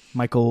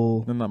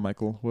 Michael? No, not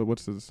Michael.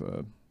 What's his?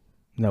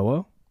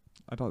 Noah.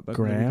 I thought that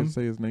Graham? maybe could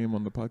say his name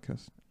on the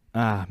podcast.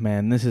 Ah,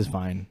 man, this is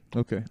fine.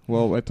 Okay.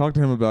 Well, I talked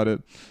to him about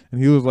it,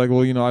 and he was like,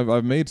 well,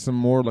 I've made some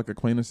more like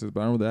acquaintances,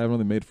 but I haven't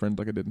really made friends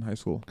like I did in high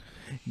school.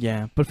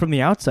 Yeah, but from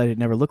the outside, it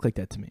never looked like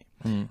that to me.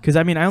 Because,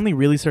 I mean, I only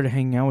really started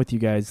hanging out with you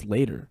guys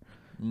later.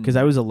 because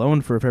I was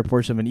alone for a fair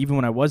portion of it. And even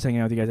when I was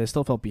hanging out with you guys, I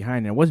still felt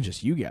behind. And it wasn't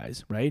just you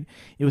guys, right?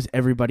 It was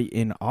everybody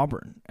in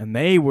Auburn, and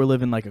they were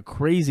living like a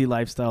crazy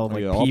lifestyle of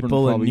like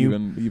people and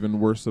new. Even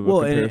worse of a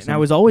comparison. And I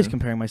was always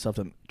comparing myself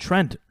to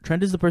Trent.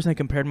 Trent is the person I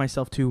compared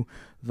myself to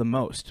the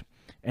most.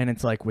 And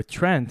it's like with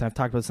Trent, I've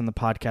talked about this in the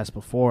podcast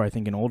before, I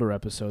think in older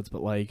episodes,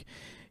 but like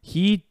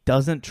he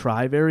doesn't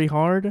try very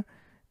hard.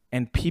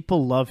 And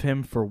people love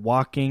him for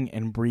walking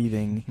and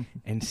breathing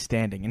and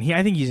standing. And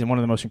I think he's one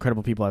of the most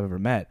incredible people I've ever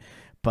met.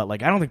 But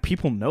like, I don't think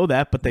people know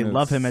that, but they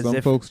love him as if...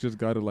 Some folks just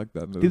got it like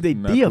that. Dude, they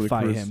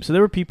deify him. So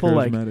there were people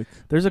like...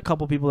 There's a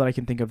couple people that I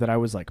can think of that I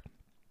was like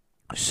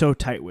so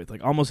tight with.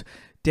 Like almost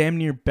damn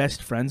near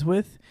best friends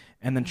with.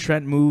 And then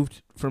Trent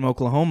moved from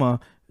Oklahoma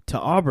to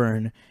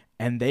Auburn.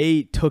 And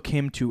they took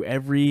him to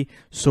every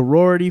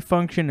sorority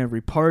function,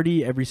 every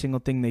party, every single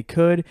thing they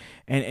could.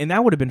 And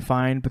that would have been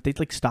fine, but they'd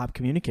like stop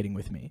communicating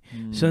with me.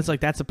 So it's like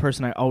that's a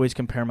person I always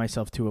compare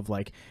myself to of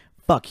like,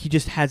 fuck, he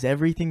just has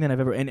everything that I've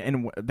ever...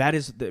 And that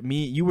is...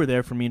 me. You were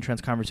there for me and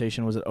Trent's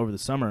conversation was over the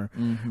summer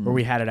where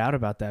we had it out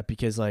about that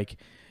because like,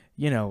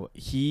 you know,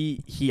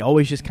 he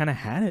always just kind of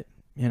had it,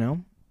 you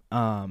know?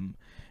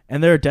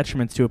 And there are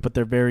detriments to it, but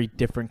they're very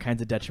different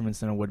kinds of detriments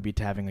than it would be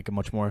to having like a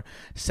much more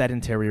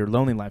sedentary or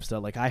lonely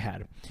lifestyle like I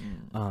had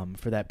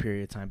for that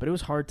period of time. But it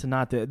was hard to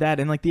not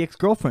that. And like the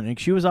ex-girlfriend, like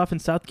she was off in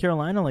South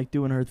Carolina like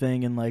doing her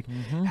thing and like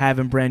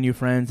having brand new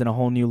friends and a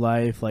whole new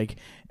life. Like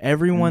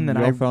everyone that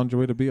I found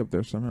your way to be up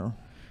there somehow.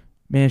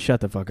 Man,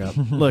 shut the fuck up.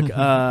 Look,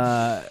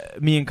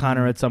 me and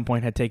Connor at some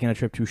point had taken a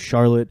trip to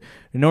Charlotte,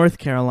 North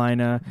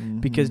Carolina,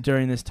 because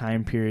during this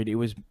time period,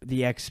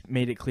 the ex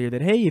made it clear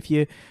that, hey, if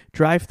you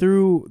drive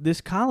through this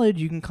college,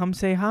 you can come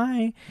say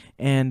hi.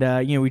 And,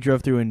 you know, we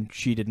drove through and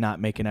she did not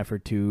make an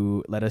effort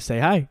to let us say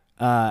hi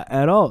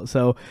at all.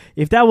 So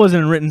if that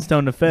wasn't a written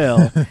stone to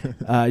fail,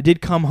 I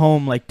did come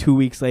home like 2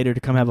 weeks later to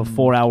come have a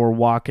 4-hour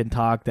walk and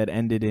talk that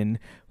ended in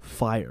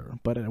fire.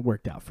 But it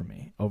worked out for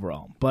me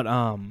overall. But,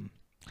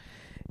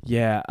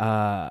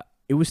 yeah,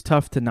 it was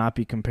tough to not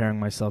be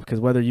comparing myself because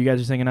whether you guys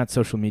are saying or not,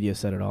 social media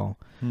said it all.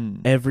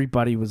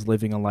 Everybody was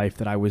living a life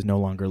that I was no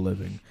longer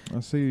living.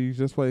 I see.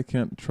 That's why you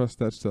can't trust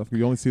that stuff.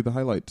 You only see the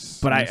highlights.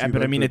 But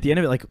I mean, at the end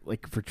of it,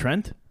 like for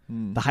Trent,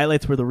 the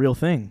highlights were the real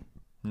thing.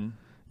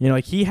 You know,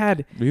 like he's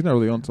not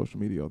really on social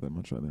media all that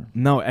much either.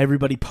 No,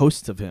 everybody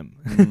posts of him.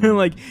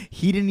 Like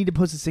he didn't need to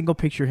post a single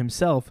picture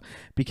himself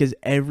because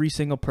every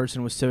single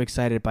person was so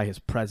excited by his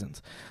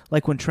presence.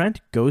 Like when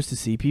Trent goes to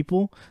see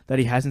people that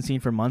he hasn't seen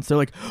for months, they're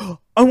like, oh,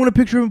 I want a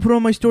picture of him put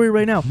on my story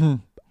right now.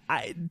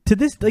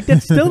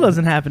 That still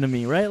doesn't happen to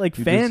me, right? Like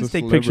fans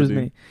take pictures of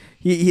me.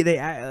 They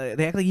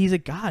act like he's a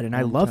god, and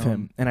I love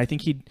him, and I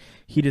think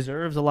he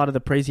deserves a lot of the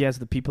praise he has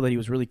of the people that he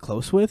was really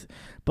close with.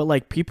 But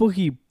like people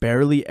he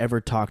barely ever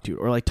talked to,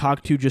 or like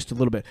talked to just a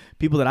little bit.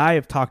 People that I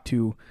have talked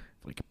to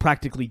like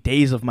practically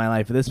days of my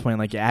life at this point,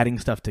 like adding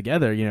stuff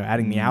together, you know,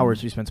 adding the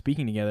hours we spent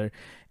speaking together,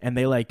 and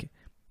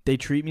they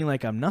treat me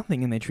like I'm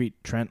nothing, and they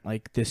treat Trent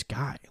like this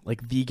guy,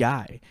 like the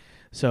guy.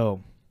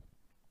 So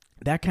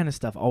that kind of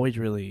stuff always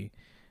really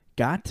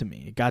got to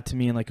me. It got to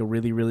me in like a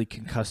really, really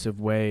concussive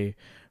way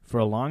for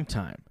a long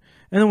time.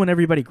 And then when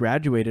everybody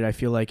graduated, I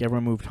feel like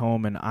everyone moved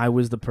home and I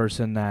was the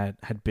person that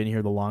had been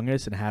here the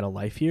longest and had a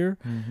life here.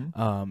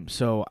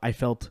 So I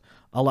felt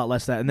a lot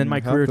less that. And then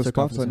my career took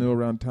off. The spots I knew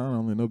around town, I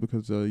only know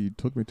because you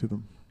took me to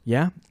them.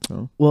 Yeah.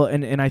 So. Well,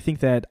 and I think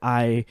that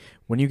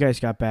when you guys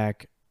got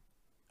back,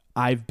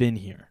 I've been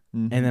here.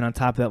 And then on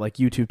top of that, like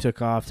YouTube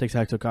took off,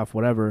 TikTok took off,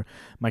 whatever.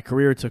 My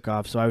career took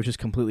off, so I was just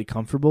completely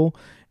comfortable.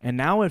 And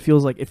now it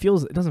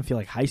doesn't feel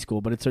like high school,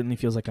 but it certainly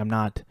feels like I'm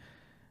not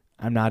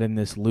in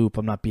this loop.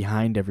 I'm not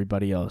behind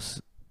everybody else.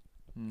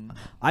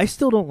 I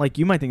still don't, like,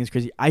 you might think it's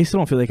crazy, I still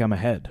don't feel like I'm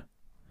ahead.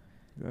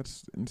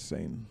 That's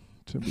insane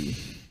to me.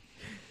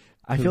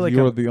 I feel like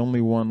you're the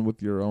only one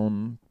with your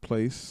own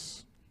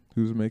place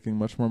who's making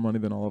much more money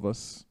than all of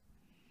us.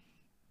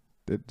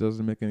 It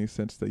doesn't make any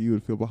sense that you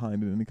would feel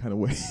behind in any kind of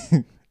way.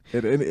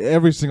 In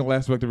every single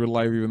aspect of your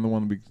life, even the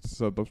one we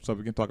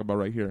can talk about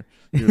right here,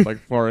 you're like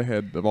far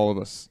ahead of all of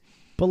us.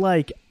 But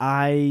like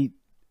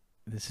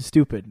this is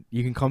stupid.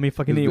 You can call me a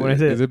fucking idiot when I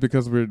say it. Is it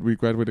because we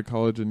graduated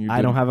college and you?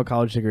 I don't have a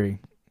college degree.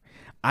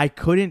 I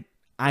couldn't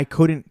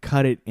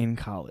cut it in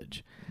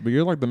college. But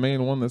you're like the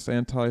main one that's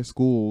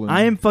anti-school.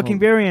 I am fucking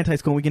very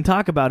anti-school. We can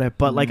talk about it,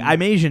 but like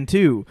I'm Asian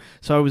too,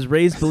 so I was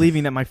raised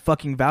believing that my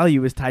fucking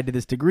value is tied to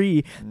this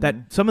degree.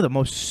 That some of the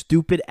most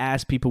stupid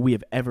ass people we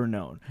have ever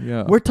known.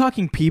 Yeah, we're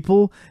talking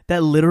people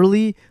that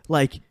literally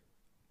like.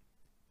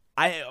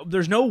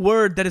 There's no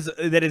word that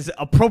is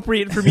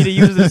appropriate for me to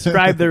use to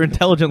describe their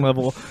intelligent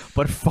level,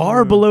 but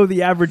far below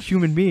the average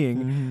human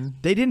being.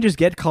 They didn't just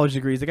get college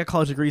degrees; they got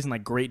college degrees and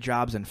like great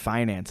jobs in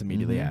finance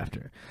immediately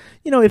after.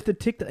 You know, if the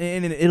TikTok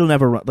and it'll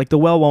never run, like the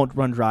well won't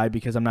run dry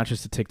because I'm not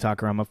just a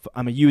TikToker.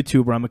 I'm a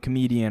YouTuber. I'm a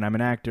comedian. I'm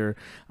an actor.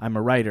 I'm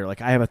a writer.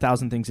 Like I have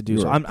 1,000 things to do.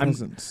 So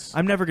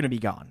I'm never gonna be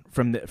gone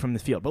from the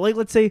field. But like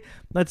let's say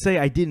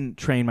I didn't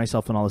train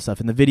myself on all this stuff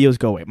and the videos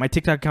go away. My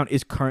TikTok account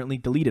is currently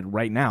deleted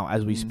right now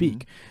as we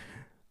speak.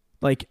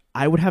 Like,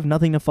 I would have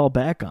nothing to fall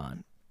back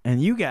on.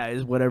 And you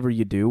guys, whatever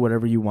you do,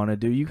 whatever you want to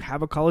do, you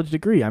have a college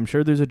degree. I'm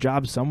sure there's a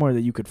job somewhere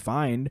that you could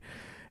find.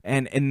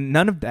 And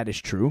none of that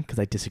is true because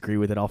I disagree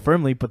with it all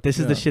firmly. But this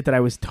is the shit that I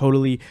was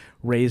totally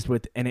raised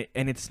with, and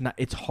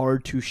it's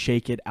hard to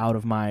shake it out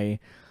of my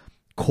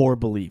core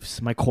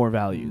beliefs, my core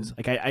values.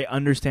 Like I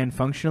understand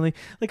functionally.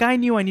 Like I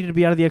knew I needed to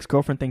be out of the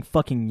ex-girlfriend thing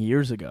fucking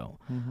years ago.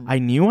 I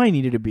knew I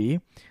needed to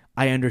be.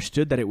 I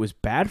understood that it was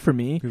bad for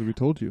me. Because we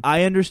told you.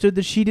 I understood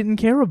that she didn't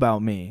care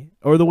about me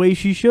or the way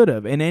she should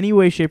have in any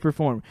way, shape, or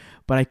form.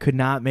 But I could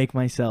not make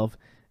myself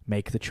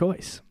make the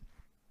choice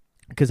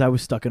because I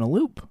was stuck in a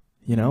loop.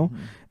 You know,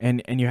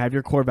 and you have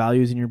your core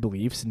values and your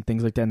beliefs and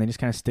things like that, and they just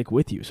kind of stick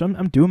with you. So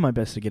I'm doing my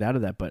best to get out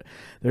of that, but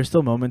there's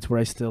still moments where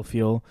I still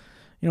feel,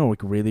 you know,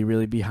 like really,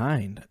 really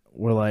behind.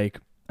 We're like,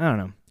 I don't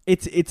know.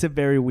 It's a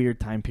very weird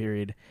time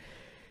period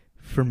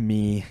for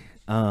me,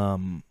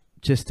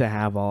 just to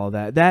have all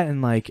that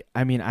and like,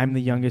 I mean, I'm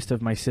the youngest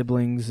of my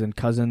siblings and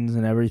cousins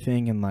and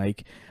everything, and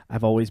like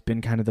I've always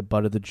been kind of the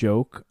butt of the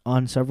joke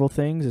on several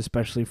things,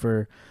 especially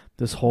for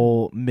this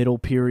whole middle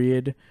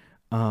period.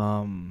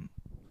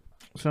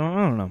 So I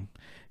don't know.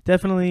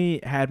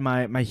 Definitely had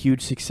my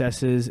huge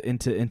successes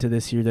into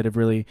this year that have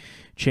really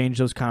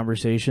changed those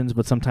conversations,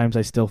 but sometimes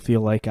I still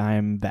feel like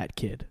I'm that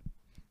kid.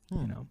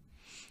 You know.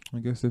 I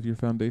guess if your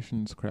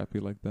foundation's crappy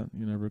like that,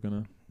 you're never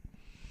gonna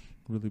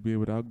really be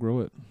able to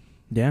outgrow it.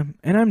 Yeah,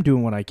 and I'm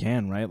doing what I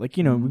can, right? Like,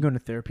 you know, we're going to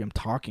therapy, I'm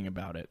talking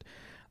about it.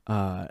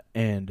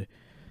 And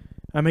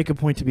I make a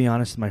point to be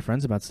honest with my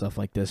friends about stuff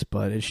like this,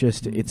 but it's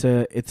just it's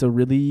a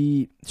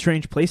really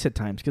strange place at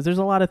times because there's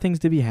a lot of things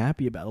to be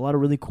happy about. A lot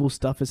of really cool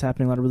stuff is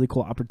happening. A lot of really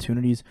cool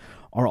opportunities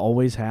are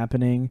always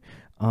happening.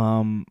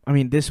 I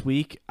mean, this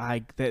week,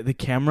 the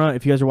camera.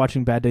 If you guys are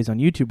watching Bad Days on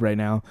YouTube right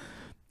now,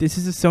 this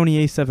is a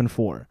Sony A7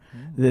 IV.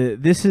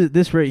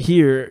 This right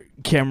here,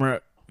 camera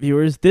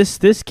viewers.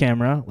 This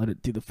camera. Let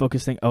it do the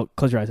focus thing. Oh,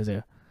 close your eyes,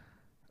 Isaiah.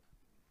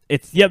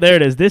 There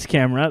it is. This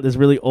camera, this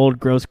really old,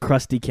 gross,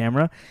 crusty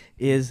camera,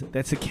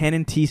 that's a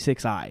Canon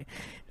T6i.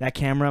 That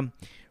camera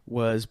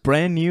was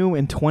brand new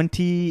in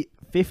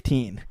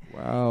 2015.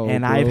 Wow.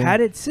 And bro. I've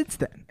had it since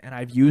then. And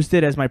I've used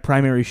it as my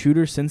primary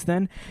shooter since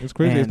then. It's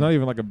crazy. It's not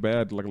even like a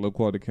bad, like low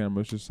quality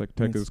camera. It's just like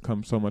tech has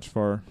come so much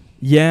far.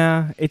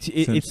 Yeah,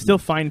 it's still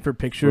fine for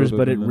pictures,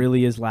 but it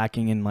really is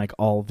lacking in like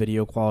all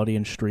video quality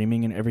and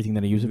streaming and everything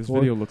that I use it for.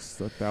 This video looks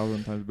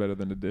 1,000 times better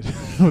than it did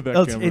with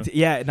that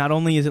camera. Not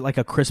only is it like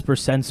a crisper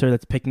sensor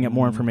that's picking up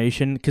more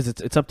information because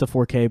it's up to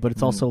 4K, but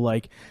it's also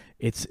like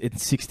it's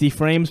 60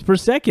 frames per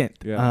second.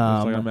 Yeah,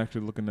 it's like I'm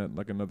actually looking at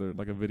like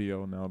a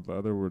video now. The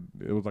other word,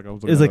 it was like I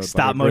was looking it was like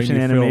stop motion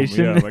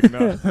animation. Yeah, like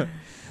no.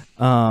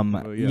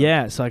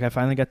 So like I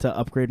finally got to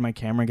upgrade my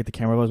camera and get the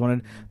camera I always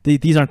wanted.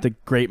 These aren't the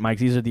great mics;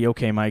 these are the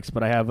okay mics.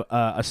 But I have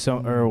a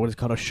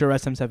Shure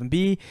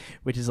SM7B,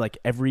 which is like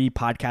every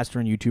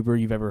podcaster and YouTuber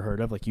you've ever heard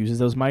of like uses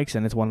those mics,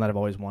 and it's one that I've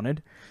always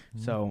wanted.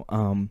 So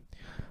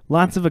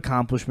lots of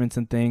accomplishments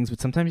and things, but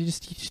sometimes you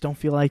just don't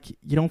feel like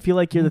you're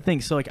the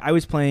thing. So like I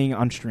was playing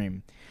on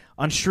stream.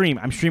 I'm streaming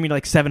to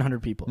like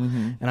 700 people,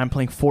 and I'm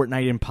playing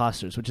Fortnite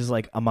Imposters, which is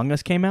like Among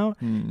Us came out,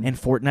 and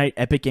Fortnite,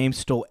 Epic Games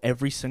stole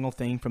every single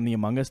thing from the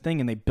Among Us thing,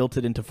 and they built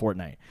it into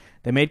Fortnite.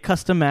 They made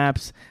custom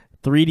maps,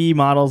 3D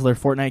models, their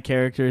Fortnite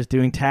characters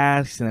doing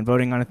tasks, and then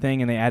voting on a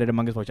thing, and they added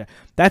Among Us voice chat.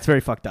 That's very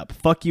fucked up.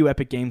 Fuck you,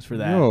 Epic Games, for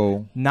that.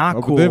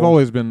 Not cool. They've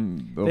always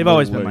been like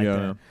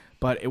that.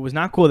 But it was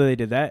not cool that they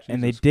did that,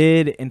 and they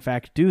did, in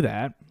fact, do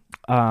that.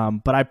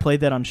 But I played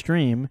that on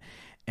stream.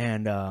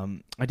 And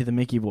I did the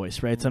Mickey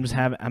voice, right? So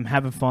I'm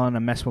having fun.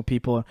 I'm messing with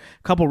people. A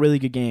couple really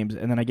good games,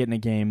 and then I get in a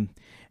game,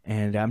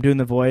 and I'm doing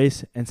the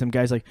voice, and some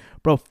guy's like,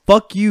 "Bro,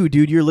 fuck you,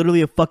 dude. You're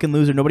literally a fucking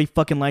loser. Nobody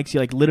fucking likes you.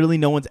 Like, literally,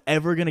 no one's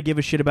ever gonna give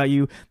a shit about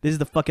you. This is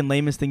the fucking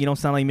lamest thing. You don't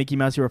sound like Mickey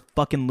Mouse. You're a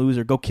fucking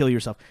loser. Go kill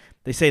yourself."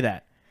 They say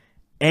that,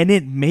 and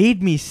it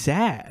made me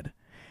sad.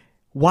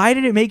 Why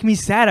did it make me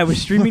sad? I was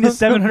streaming to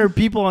 700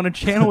 people on a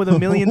channel with 1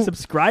 million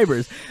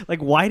subscribers. Like,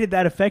 why did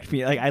that affect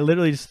me? Like, I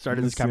literally just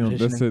started this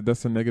conversation.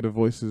 That's a negative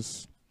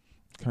voices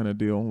kind of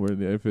deal where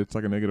if it's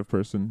like a negative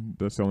person,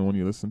 that's the only one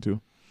you listen to.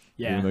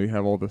 Yeah. Even though you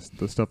have all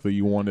the stuff that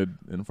you wanted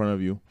in front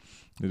of you.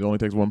 It only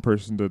takes one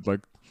person to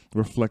like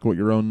reflect what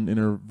your own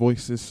inner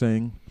voice is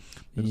saying.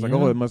 It's like,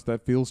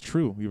 that feels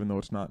true, even though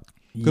it's not.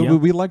 Because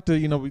we like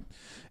to,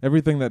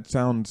 everything that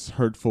sounds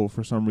hurtful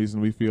for some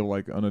reason, we feel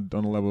like on a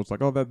level, it's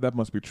like, oh, that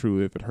must be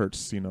true if it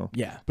hurts,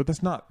 Yeah. But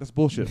that's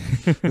bullshit.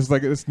 It's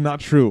like, it's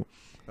not true.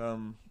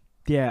 And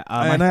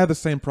I had the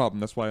same problem.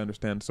 That's why I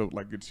understand. So,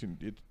 like, it's.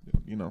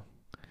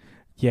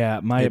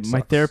 Yeah, my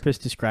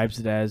therapist describes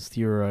it as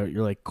your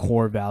like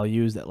core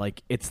values, that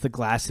like it's the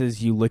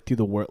glasses you look through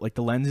the world, like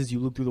the lenses you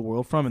look through the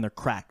world from, and they're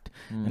cracked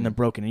and they're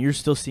broken, and you're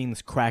still seeing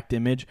this cracked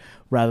image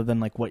rather than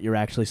like what you're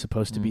actually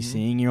supposed to be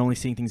seeing. You're only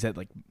seeing things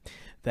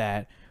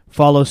that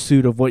follow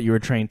suit of what you were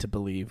trained to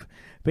believe.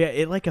 But yeah,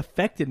 it like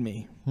affected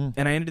me,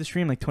 and I ended the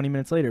stream like 20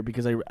 minutes later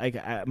because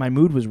I my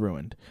mood was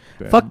ruined.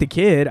 Damn. Fuck the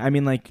kid. I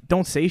mean, like,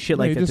 don't say shit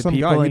like that to people.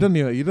 Guy. Like,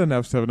 he doesn't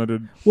have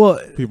 700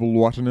 people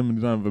watching him, and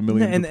he doesn't have 1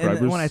 million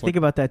subscribers. And when I think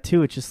about that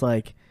too, it's just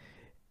like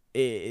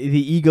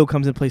the ego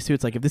comes in place too.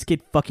 It's like if this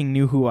kid fucking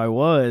knew who I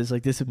was,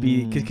 like this would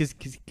be because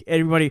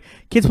everybody,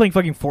 kids playing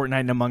fucking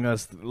Fortnite and Among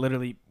Us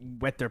literally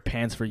wet their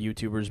pants for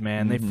YouTubers,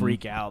 man. They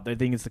freak out. They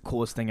think it's the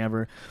coolest thing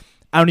ever.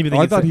 I don't even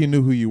think I thought he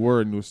knew who you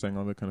were and was saying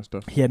all that kind of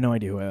stuff. He had no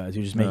idea who I was.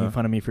 He was just making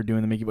fun of me for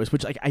doing the Mickey voice,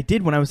 which like I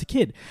did when I was a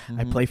kid.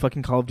 I play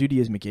fucking Call of Duty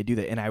as Mickey. I do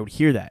that, and I would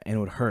hear that, and it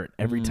would hurt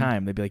every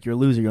time. They'd be like, "You're a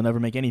loser. You'll never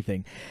make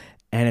anything."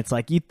 And it's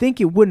like, you'd think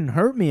it wouldn't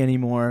hurt me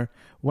anymore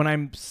when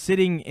I'm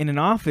sitting in an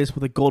office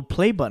with a gold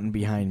play button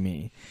behind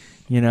me,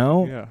 you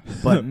know? Yeah.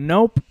 But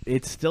nope,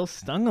 it still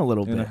stung a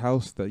little bit. In a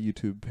house that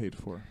YouTube paid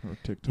for, or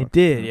TikTok. It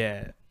did,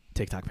 yeah.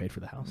 TikTok paid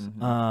for the house.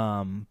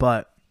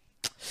 But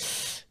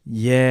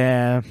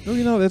yeah. Well,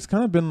 you know, it's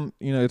kind of been,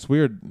 you know, it's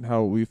weird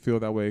how we feel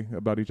that way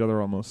about each other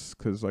almost,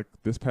 because like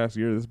this past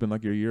year, this has been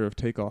like your year of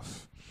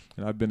takeoff,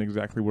 and I've been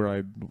exactly where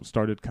I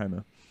started, kind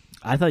of.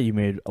 I thought you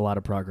made a lot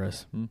of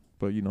progress.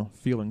 But, you know,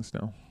 feelings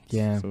now.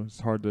 Yeah. So it's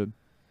hard to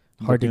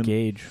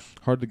gauge.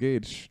 Hard to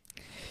gauge.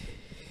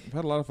 I've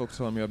had a lot of folks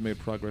telling me I've made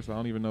progress. I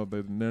don't even know.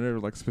 They're never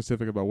like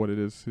specific about what it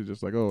is. It's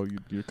just like, oh,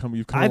 you've come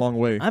a long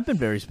way. I've been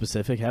very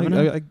specific, haven't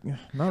I?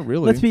 Not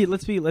really.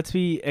 Let's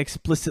be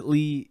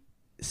explicitly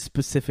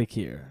specific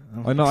here.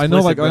 I know.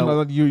 Like I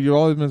know that you're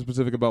always been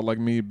specific about like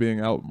me being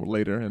out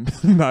later and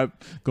not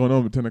going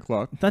home at 10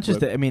 o'clock. Not just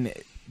that. I mean,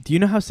 do you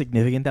know how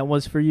significant that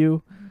was for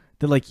you?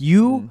 That like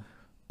you.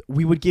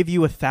 We would give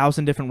you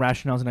 1,000 different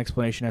rationales and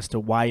explanation as to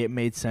why it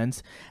made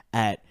sense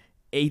at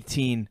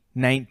 18,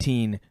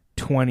 19,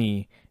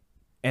 20,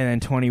 and then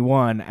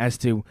 21 as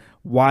to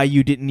why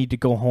you didn't need to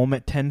go home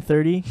at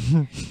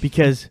 10:30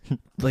 because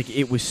like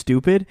it was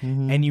stupid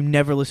and you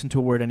never listened to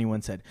a word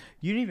anyone said.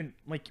 You didn't even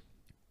like.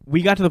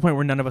 We got to the point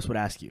where none of us would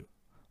ask you.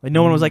 Like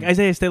no one was like,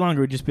 Isaiah, stay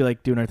longer. We'd just be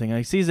like doing our thing.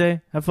 Like, see,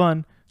 Isaiah, have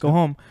fun, go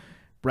home,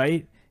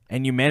 right?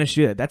 And you managed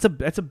to do that.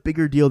 That's a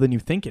bigger deal than you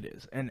think it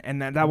is.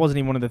 And that wasn't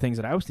even one of the things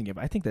that I was thinking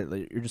about. I think that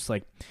like, you're just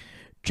like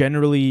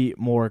generally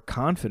more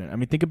confident. I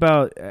mean, think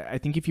about, I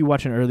think if you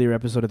watch an earlier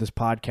episode of this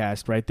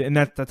podcast, right, and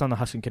that's on the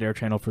Hassan and Isaiah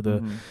channel for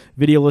the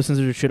video listeners.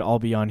 It should all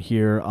be on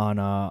here on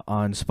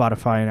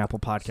Spotify and Apple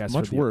Podcasts. It's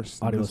much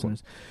worse. Audio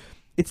listeners.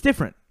 It's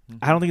different.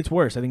 I don't think it's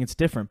worse. I think it's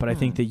different. But I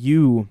think that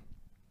your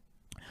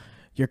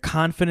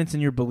confidence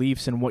in your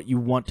beliefs and what you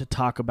want to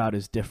talk about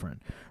is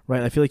different,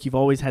 right? I feel like you've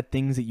always had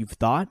things that you've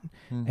thought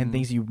and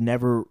things you've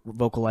never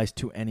vocalized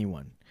to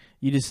anyone.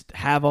 You just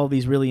have all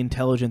these really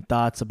intelligent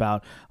thoughts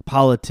about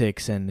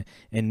politics and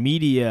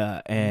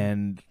media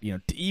and, you know,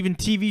 even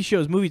TV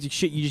shows, movies and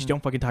shit. You just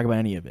don't fucking talk about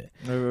any of it.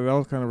 That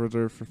was kind of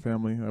reserved for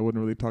family. I wouldn't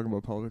really talk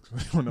about politics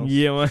with anyone else.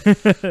 Yeah,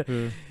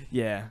 well,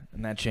 yeah,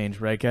 and that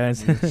changed, right,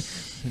 guys?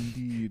 Yes,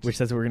 indeed. Which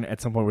says we're gonna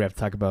at some point we have to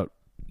talk about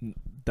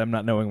them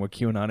not knowing what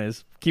QAnon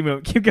is. Keep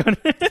going.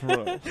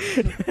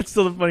 That's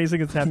still the funniest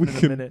thing that's happened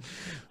in a minute.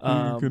 We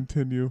can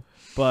continue.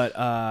 But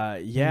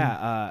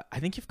I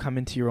think you've come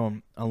into your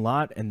own a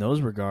lot in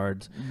those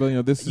regards. But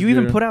you know,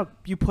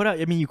 you put out.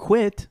 I mean, you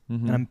quit,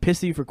 and I'm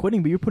pissed at you for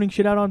quitting. But you're putting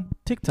shit out on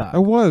TikTok. I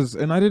was,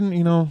 and I didn't.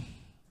 You know,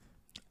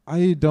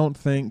 I don't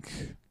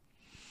think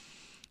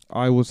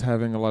I was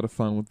having a lot of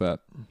fun with that.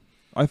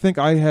 I think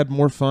I had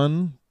more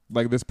fun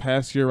like this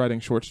past year writing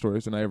short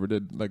stories than I ever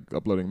did like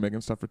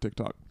making stuff for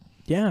TikTok.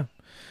 Yeah.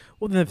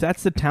 Well, then if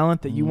that's the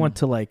talent that you want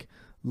to like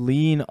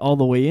lean all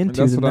the way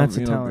into, then that's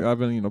the talent. I've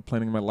been,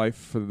 planning my life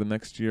for the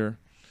next year.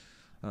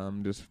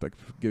 Just like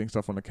getting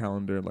stuff on the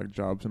calendar, like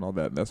jobs and all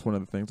that. That's one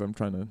of the things I'm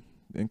trying to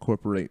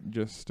incorporate.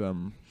 Just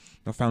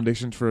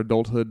foundations for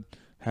adulthood,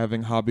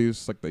 having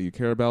hobbies like that you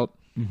care about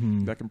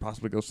that can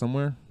possibly go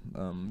somewhere.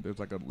 There's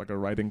like a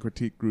writing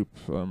critique group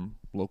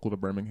local to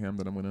Birmingham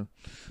that I'm gonna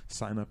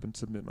sign up and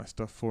submit my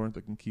stuff for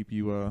that can keep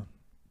you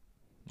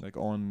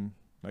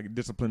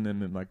disciplined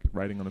and like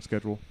writing on a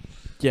schedule.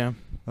 Yeah.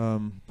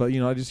 But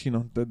I just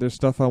there's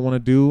stuff I want to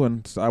do,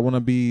 and I want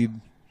to be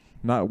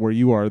not where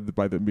you are I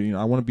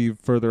want to be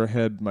further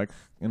ahead, like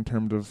in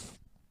terms of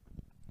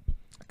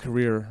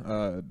career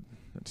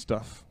and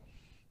stuff,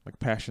 like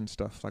passion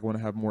stuff. Like I want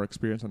to have more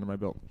experience under my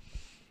belt.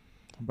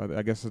 But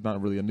I guess it's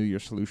not really a New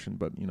Year's solution,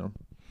 but New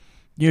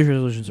Year's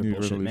resolutions are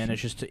bullshit, man.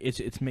 It's just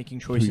it's making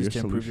choices to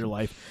improve your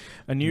life.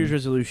 A New Year's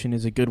resolution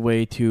is a good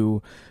way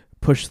to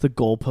push the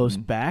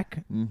goalpost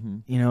back.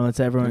 It's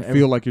everyone. You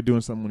feel like you're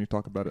doing something when you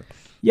talk about it.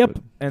 Yep,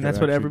 and that's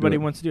what everybody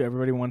wants to do.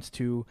 Everybody wants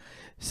to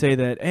say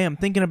that, hey, I'm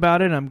thinking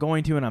about it, I'm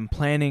going to, and I'm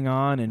planning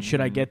on, and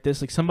should I get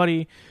this? Like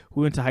somebody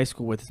who we went to high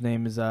school with, his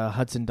name is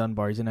Hudson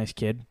Dunbar. He's a nice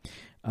kid.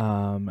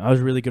 I was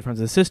really good friends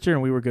with his sister,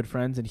 and we were good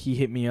friends, and he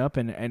hit me up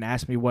and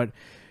asked me what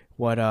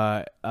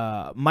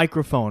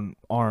microphone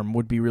arm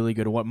would be really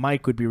good, or what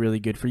mic would be really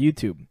good for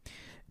YouTube.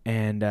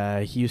 And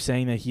he was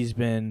saying that he's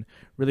been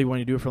really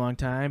wanted to do it for a long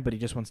time, but he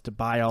just wants to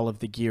buy all of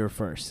the gear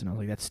first. And I was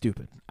like, that's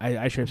stupid.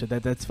 I should have said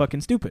that. That's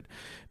fucking stupid,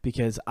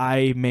 because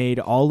I made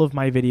all of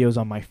my videos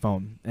on my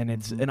phone, and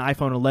it's an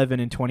iPhone 11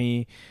 in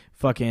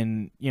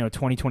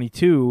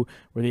 2022,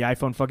 where the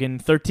iPhone fucking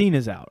 13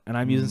 is out, and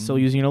I'm still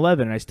using an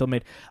 11,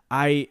 and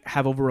I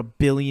have over 1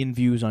 billion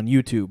views on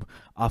YouTube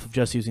off of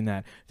just using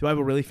that. Do I have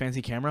a really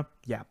fancy camera?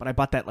 Yeah, but I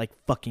bought that like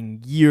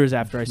fucking years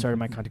after I started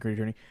my content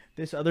creator journey.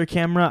 This other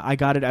camera, I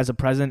got it as a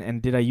present,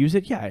 and did I use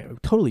it? Yeah, I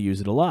totally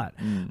use it a lot.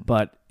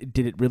 But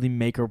did it really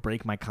make or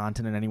break my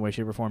content in any way,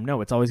 shape, or form?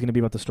 No, it's always going to be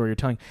about the story you're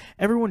telling.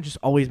 Everyone's just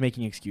always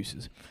making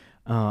excuses.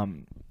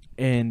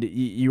 And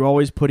you're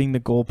always putting the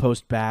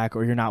goalpost back,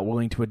 or you're not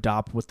willing to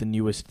adopt what the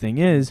newest thing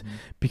is,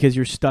 because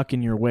you're stuck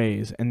in your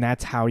ways, and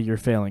that's how you're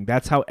failing.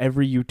 That's how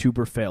every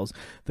YouTuber fails.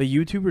 The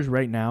YouTubers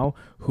right now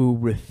who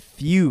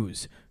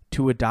refuse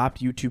to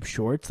adopt YouTube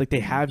Shorts, like, they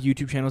have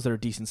YouTube channels that are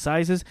decent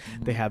sizes,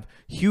 they have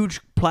huge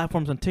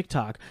platforms on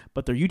TikTok,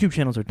 but their YouTube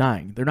channels are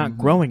dying. They're not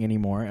growing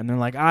anymore, and they're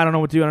like, I don't know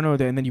what to do, I don't know what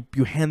to do. And then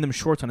you hand them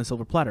Shorts on a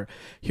silver platter.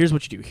 Here's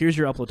what you do. Here's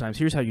your upload times.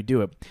 Here's how you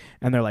do it.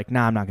 And they're like,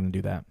 nah, I'm not going to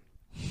do that.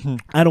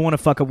 I don't want to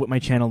fuck up what my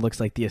channel looks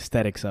like, the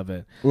aesthetics of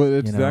it. Well,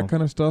 it's that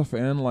kind of stuff,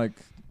 and like,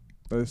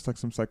 it's like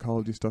some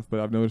psychology stuff, but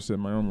I've noticed it in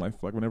my own life.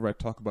 Like, whenever I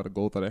talk about a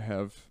goal that I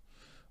have,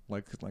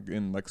 like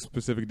in like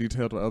specific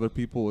detail to other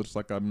people, it's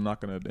like I'm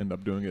not gonna end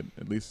up doing it.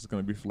 At least it's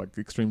gonna be like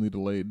extremely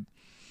delayed.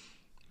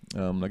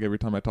 Like every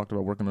time I talked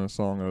about working on a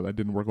song, I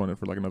didn't work on it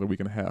for like another week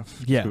and a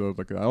half. Yeah. I was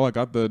like, oh, I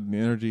got the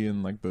energy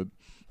and like the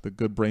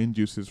good brain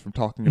juices from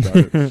talking about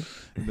it,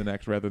 and then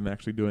rather than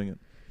actually doing it.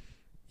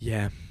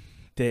 Yeah.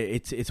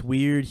 It's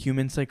weird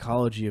human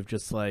psychology of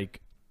just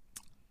like,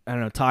 I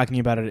don't know, talking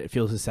about it. It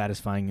feels as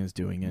satisfying as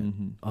doing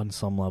it on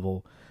some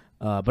level.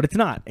 But it's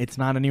not. It's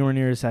not anywhere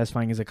near as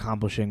satisfying as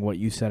accomplishing what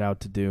you set out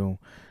to do.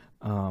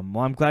 Well,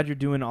 I'm glad you're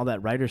doing all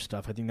that writer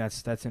stuff. I think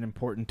that's an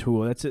important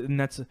tool.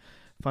 That's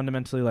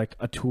fundamentally like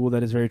a tool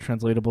that is very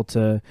translatable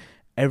to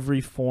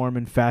every form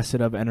and facet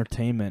of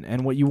entertainment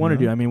and what you want to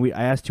do. I mean,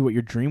 I asked you what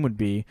your dream would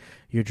be,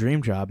 your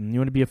dream job, and you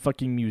want to be a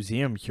fucking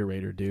museum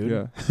curator,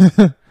 dude.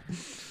 Yeah.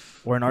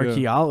 Or an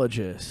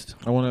archaeologist.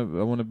 I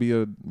want to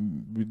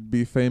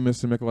be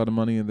famous and make a lot of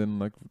money, and then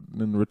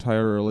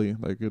retire early,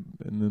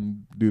 and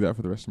then do that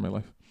for the rest of my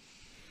life.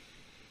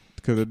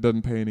 Because it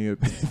doesn't pay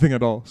anything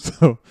at all.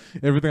 So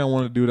everything I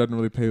want to do doesn't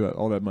really pay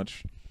all that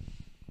much.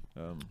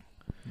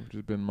 Which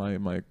has been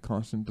my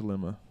constant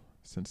dilemma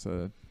since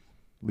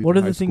what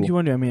are the things you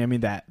want to do? I mean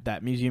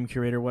that museum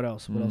curator. What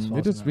else? What else?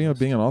 It just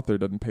being an author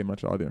doesn't pay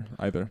much either.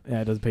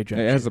 Yeah, it doesn't pay jack.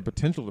 It has the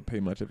potential to pay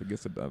much if it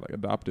gets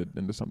adopted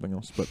into something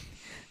else, but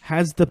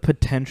has the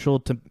potential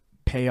to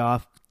pay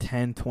off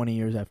 10, 20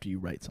 years after you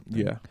write something.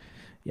 Yeah.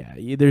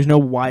 Yeah, there's no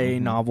YA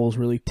novels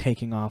really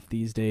taking off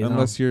these days.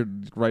 Unless you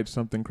write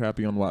something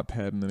crappy on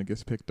Wattpad and then it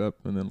gets picked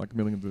up and then like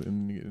millions,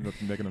 and you end up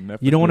making a Netflix.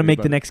 You don't want to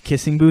make the next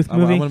Kissing Booth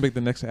movie? I want to make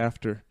the next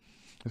After.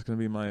 It's going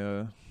to be my,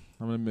 I'm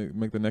going to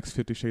make the next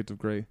 50 Shades of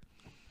Grey.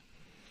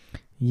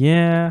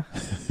 Yeah.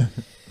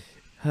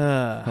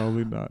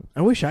 Probably not.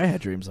 I wish I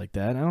had dreams like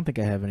that. I don't think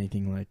I have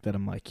anything like that.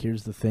 I'm like,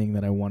 here's the thing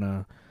that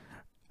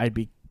I'd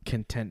be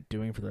content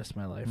doing for the rest of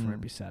my life, or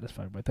I'd be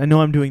satisfied with. I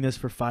know I'm doing this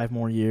for 5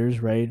 more years,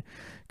 right?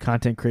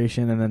 Content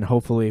creation, and then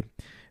hopefully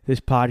this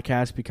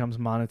podcast becomes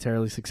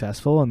monetarily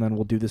successful, and then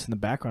we'll do this in the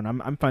background.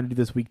 I'm fine to do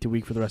this week to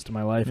week for the rest of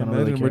my life. Yeah, I don't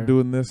really care. We're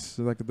doing this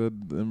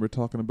and we're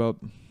talking about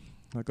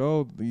like,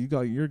 oh, you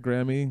got your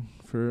Grammy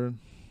for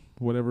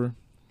whatever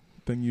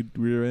thing you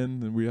were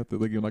in, and we have to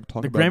talk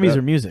about the Grammys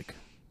are music.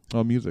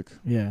 Oh, music.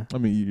 Yeah. I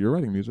mean, you're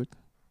writing music.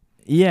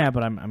 Yeah,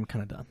 but I'm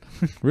kind of done.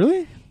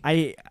 Really?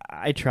 I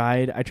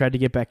tried to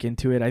get back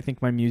into it. I think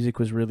my music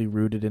was really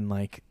rooted in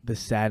like the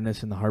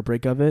sadness and the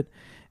heartbreak of it,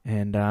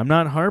 and I'm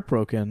not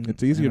heartbroken.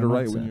 It's easier to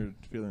write when you're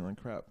feeling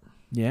like crap.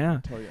 Yeah.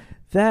 I'll tell you.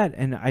 That,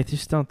 and I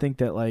just don't think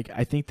that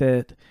I think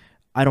that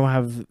I don't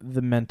have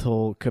the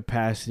mental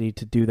capacity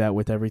to do that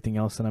with everything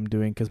else that I'm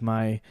doing, because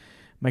my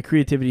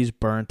creativity is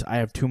burnt. I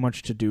have too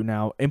much to do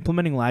now.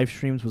 Implementing live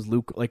streams was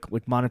like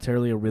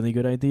monetarily a really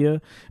good idea,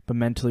 but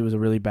mentally was a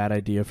really bad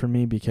idea for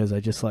me, because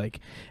I just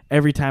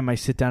every time I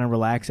sit down and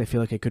relax, I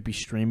feel like I could be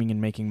streaming and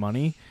making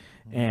money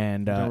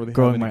and you don't really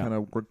growing have any kind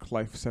of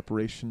work-life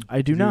separation.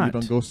 I do not. You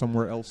don't go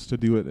somewhere else to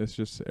do it. It's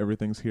just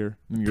everything's here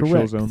in your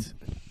Correct. chill zone.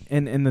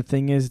 And the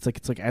thing is,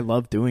 it's like I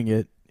love doing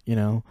it,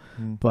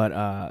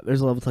 but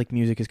there's a level to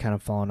music has kind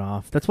of fallen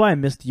off. That's why I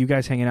missed you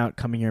guys hanging out,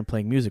 coming here and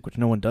playing music, which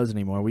no one does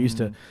anymore. We used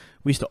to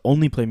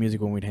only play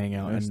music when we'd hang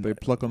out. Yes, and they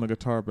pluck on the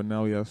guitar, but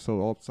now we have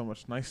so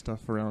much nice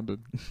stuff around it.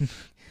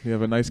 We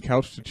have a nice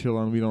couch to chill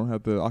on. We don't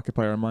have to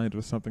occupy our mind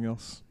with something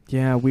else.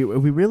 Yeah, we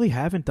really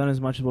haven't done as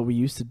much as what we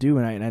used to do,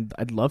 and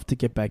I'd love to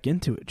get back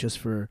into it just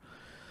for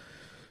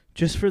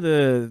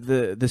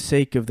the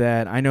sake of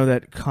that. I know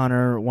that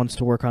Connor wants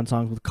to work on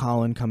songs with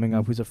Colin coming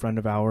up, who's a friend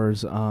of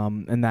ours,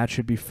 and that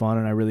should be fun.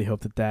 And I really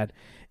hope that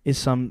is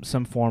some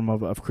form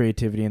of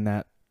creativity in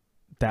that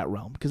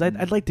realm, because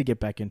I'd like to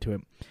get back into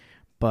it.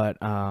 But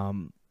I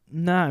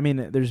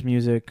mean, there's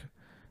music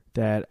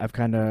that I've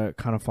kind of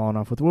fallen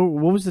off with.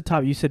 What was the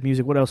top? You said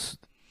music. What else?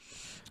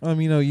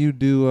 You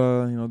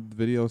do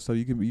video stuff.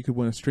 You could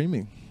win a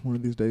streaming one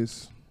of these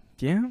days.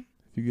 Yeah.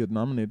 If you get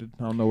nominated,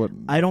 I don't know what.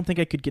 I don't think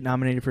I could get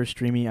nominated for a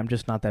streaming. I'm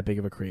just not that big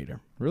of a creator.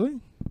 Really?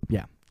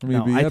 Yeah.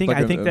 No, I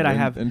think that I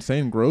have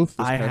insane growth.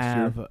 I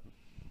have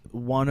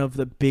one of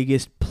the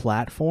biggest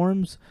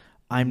platforms.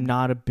 I'm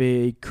not a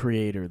big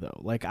creator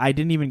though. Like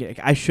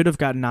I should have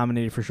gotten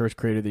nominated for Shorts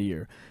Creator of the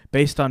Year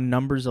based on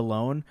numbers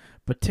alone,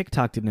 but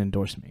TikTok didn't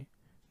endorse me.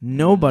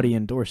 Nobody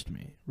endorsed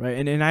me,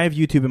 right? And I have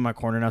YouTube in my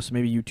corner now, so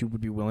maybe YouTube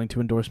would be willing to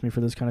endorse me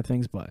for those kind of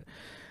things, but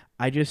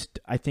I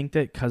think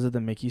that because of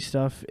the Mickey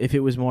stuff, if it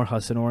was more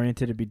Hassan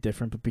oriented, it'd be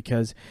different. But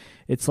because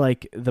it's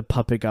like the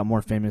puppet got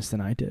more famous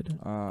than I did.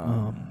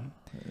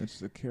 It's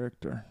the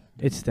character.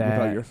 It's that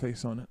without your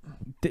face on it.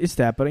 It's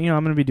that, but I'm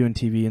gonna be doing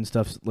TV and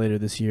stuff later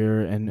this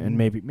year, and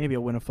maybe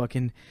I'll win a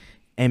fucking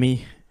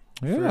Emmy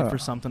for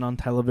something on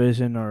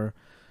television, or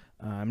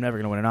I'm never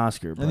gonna win an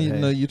Oscar. But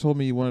and you told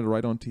me you wanted to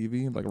write on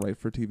TV, like write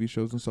for TV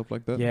shows and stuff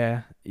like that.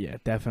 Yeah,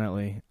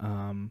 definitely.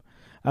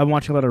 I'm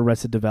watching a lot of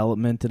Arrested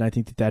Development, and I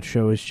think that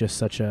show is just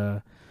such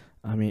a.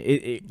 I mean,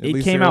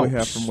 it came out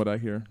half from what I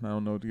hear. I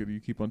don't know. You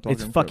keep on talking.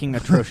 It's fucking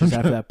atrocious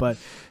after that, but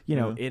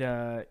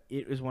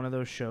it was one of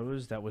those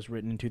shows that was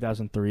written in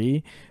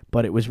 2003,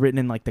 but it was written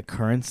in like the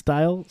current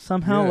style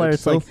somehow. Yeah,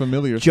 it's so like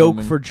familiar. Joke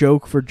for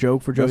joke for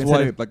joke for joke. That's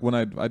why, like when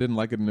I didn't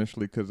like it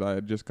initially because I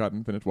had just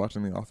finished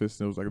watching The Office,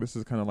 and it was like this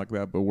is kind of like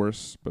that but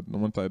worse. But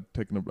once I've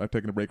taken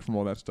a break from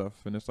all that stuff,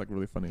 and it's like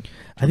really funny.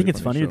 I think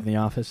it's funnier than The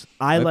Office.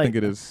 I think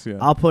it is. Yeah.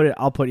 I'll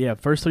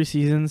put first 3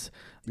 seasons.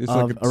 It's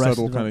like a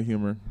subtle kind of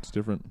humor. It's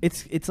different.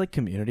 It's like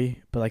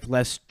Community, but like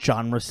less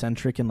genre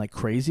centric and like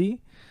crazy.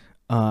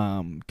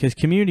 Because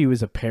Community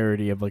was a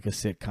parody of like a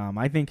sitcom.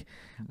 I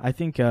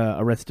think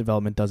Arrested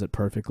Development does it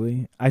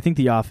perfectly. I think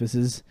The Office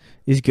is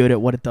good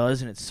at what it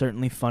does, and it's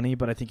certainly funny.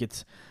 But I think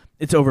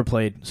it's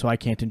overplayed, so I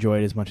can't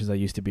enjoy it as much as I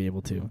used to be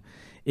able to.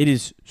 It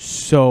is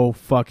so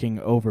fucking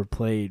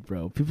overplayed,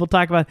 bro. People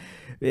talk about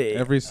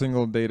every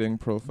single dating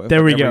profile.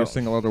 There we go. Every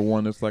single other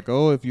one. It's like,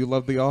 oh, if you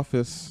love The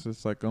Office,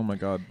 it's like, oh my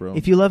god, bro.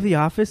 If you love The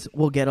Office,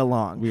 we'll get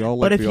along. We all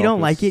like but if The you Office.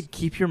 don't like it,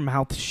 keep your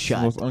mouth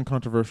shut. It's the most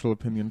uncontroversial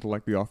opinion to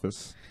like The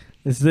Office.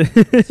 It's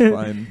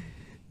fine.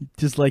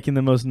 Just liking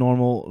the most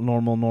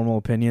normal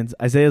opinions.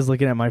 Isaiah's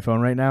looking at my phone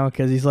right now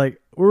because he's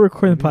like, we're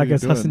recording the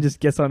podcast. Hassan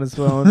just gets on his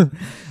phone.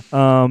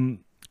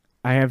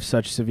 I have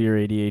such severe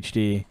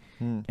ADHD.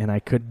 And I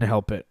couldn't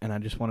help it, and I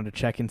just wanted to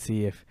check and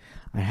see if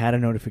I had a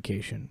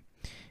notification,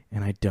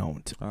 and I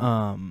don't.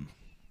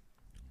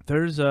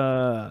 There's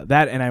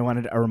that, and I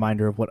wanted a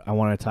reminder of what I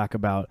want to talk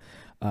about,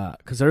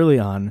 because early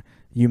on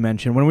you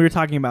mentioned when we were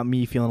talking about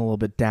me feeling a little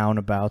bit down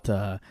about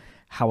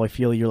how I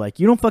feel. You're like,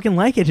 you don't fucking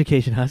like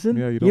education, Hassan.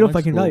 Yeah, you don't like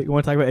fucking school. like. You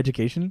want to talk about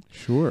education?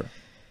 Sure.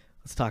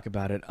 Let's talk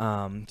about it.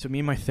 So me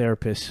and my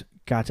therapist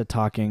got to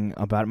talking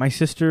about it. My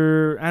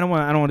sister. I don't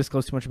want to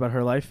disclose too much about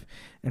her life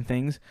and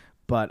things.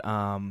 But,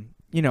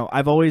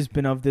 I've always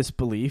been of this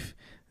belief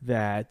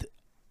that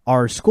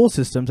our school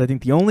systems, I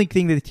think the only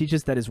thing that they teach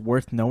us that is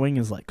worth knowing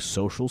is like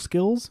social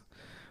skills.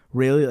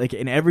 Really, like,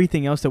 and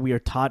everything else that we are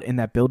taught in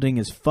that building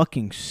is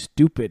fucking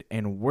stupid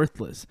and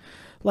worthless.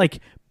 Like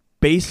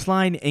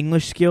baseline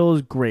English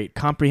skills, great.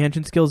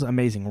 Comprehension skills,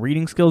 amazing.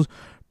 Reading skills,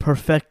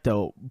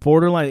 perfecto.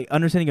 Borderline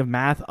understanding of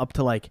math up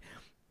to like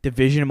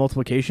division and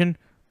multiplication,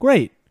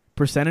 great.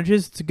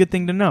 Percentages, it's a good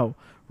thing to know,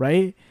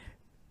 right?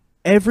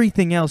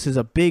 Everything else is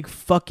a big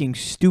fucking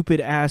stupid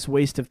ass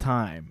waste of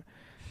time.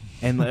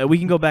 And we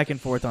can go back and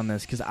forth on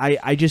this because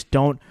I just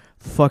don't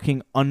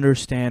fucking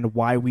understand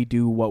why we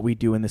do what we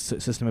do in this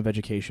system of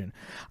education.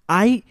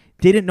 I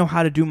didn't know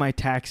how to do my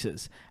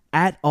taxes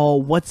at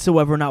all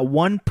whatsoever, not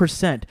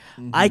 1%.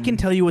 I can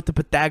tell you what the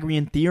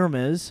Pythagorean theorem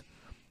is.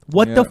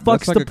 What the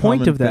fuck's like the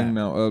point of that?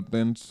 Now,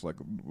 then it's like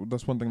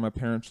that's one thing my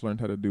parents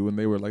learned how to do when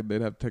they were like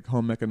they'd have to take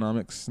home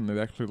economics and they'd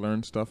actually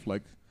learn stuff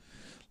like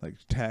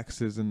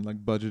taxes and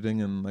like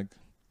budgeting and like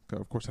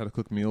of course how to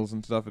cook meals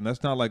and stuff. And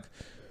that's not like.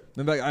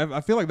 And like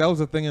I feel like that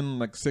was a thing in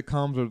like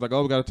sitcoms where it was like,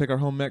 oh, we got to take our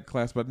home ec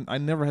class, but I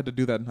never had to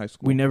do that in high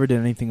school. We never did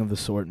anything of the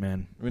sort,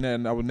 man. I mean,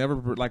 and I would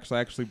never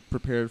actually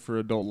prepared for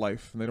adult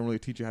life, and they don't really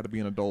teach you how to be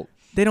an adult.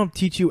 They don't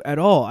teach you at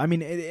all. I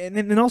mean,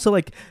 and also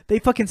like they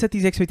fucking set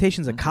these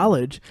expectations at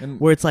college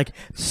where it's like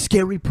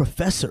scary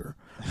professor,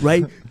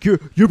 right?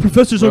 your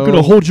professors aren't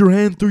going to hold your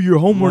hand through your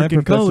homework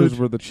in college. My professors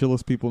were the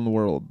chillest people in the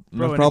world.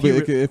 Bro, probably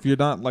if you're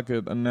not like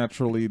a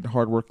naturally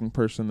hardworking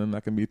person, then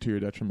that can be to your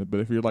detriment. But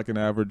if you're like an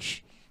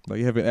average. Like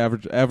you have an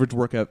average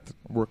work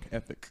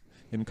ethic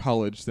in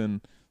college, then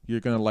you're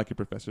gonna like your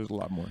professors a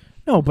lot more.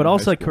 No, but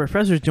also like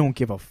professors don't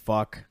give a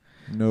fuck.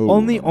 No.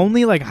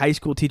 Only like high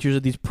school teachers are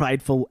these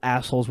prideful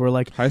assholes where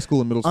like high school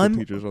and middle school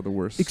teachers are the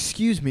worst.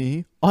 Excuse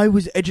me, I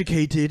was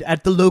educated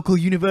at the local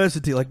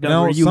university. Like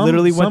no, you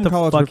literally went to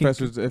college fucking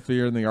professors, if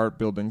you're in the art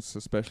buildings,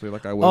 especially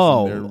like I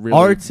was, they're really,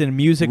 arts and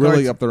music,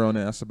 really up their own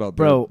ass about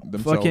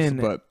themselves. Fucking,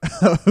 but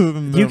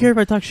do you care if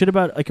I talk shit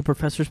about like a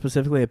professor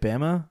specifically at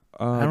Bama?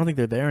 I don't think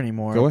they're there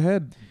anymore. Go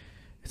ahead.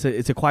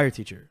 It's a choir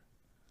teacher.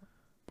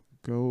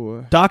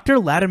 Go. Dr.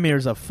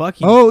 Latimer's a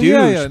fucking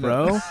douche,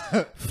 bro.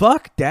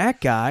 Fuck that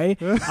guy.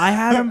 I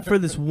had him for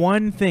this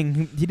one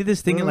thing. He did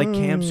this thing at like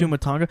Camp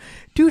Sumatonga.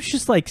 Dude's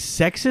just like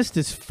sexist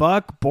as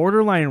fuck,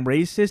 borderline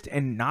racist,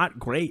 and not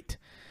great.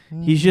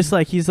 He's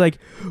like,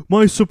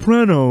 my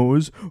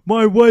Sopranos.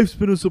 My wife's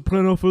been a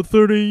soprano for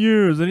 30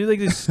 years. And he's like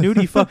this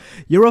snooty fuck.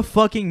 You're a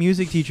fucking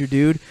music teacher,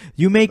 dude.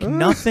 You make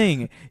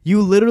nothing.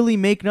 You literally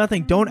make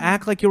nothing. Don't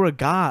act like you're a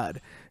god.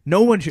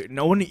 No one,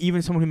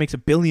 even someone who makes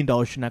 $1 billion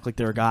shouldn't act like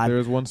they're a god. There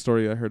was one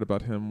story I heard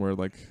about him where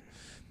like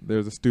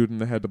there's a student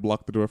that had to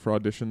block the door for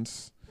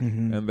auditions,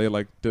 and they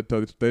like they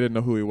didn't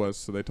know who he was,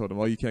 so they told him,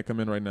 "Oh, you can't come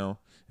in right now."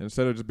 And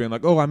instead of just being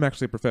like, "Oh, I'm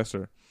actually a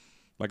professor,"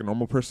 like a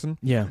normal person,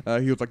 he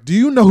was like, "Do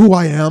you know who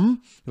I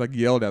am?" He like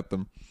yelled at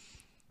them.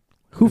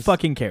 Who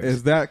fucking cares?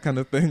 Is that kind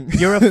of thing?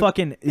 You're a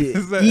fucking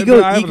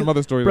ego. I have some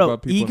other stories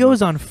about people.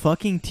 Egos on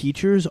fucking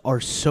teachers are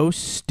so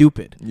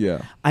stupid.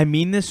 Yeah, I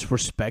mean this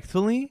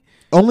respectfully.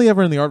 Only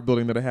ever in the art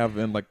building that I have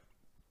in like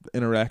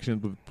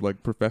interactions with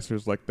like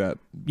professors like that.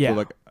 Yeah. So,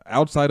 like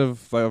outside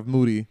of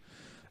Moody,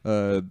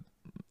 I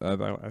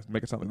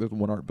make it sound like there's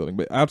one art building,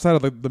 but outside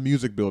of like the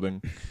music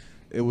building,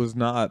 it was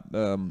not.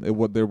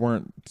 There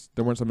weren't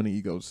so many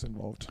egos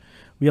involved.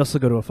 We also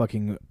go to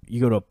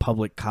a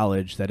public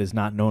college that is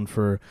not known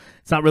for.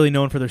 It's not really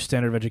known for their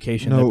standard of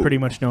education. No. They're pretty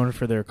much known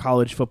for their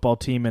college football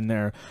team and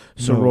their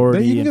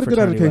sorority. You can and get a good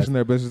education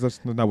there, but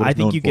that's not what I it's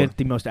think known you for. get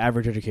the most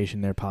average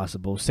education there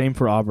possible. Same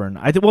for Auburn.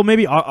 I think. Well,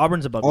 maybe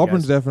Auburn's above.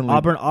 Auburn's you guys. definitely.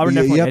 Auburn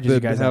definitely you edges you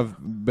have guys to out. have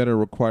better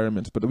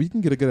requirements, but we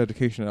can get a good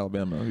education in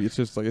Alabama. It's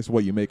just like it's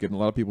what you make it. And a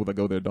lot of people that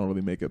go there don't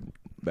really make it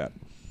that.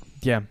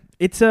 Yeah,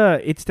 it's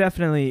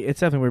definitely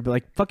weird, but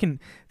like fucking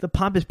the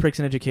pompous pricks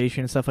in education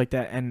and stuff like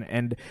that,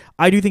 and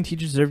I do think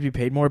teachers deserve to be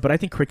paid more, but I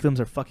think curriculums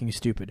are fucking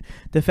stupid.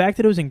 The fact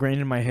that it was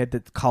ingrained in my head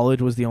that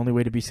college was the only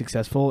way to be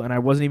successful, and I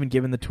wasn't even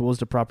given the tools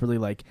to properly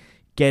like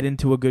get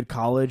into a good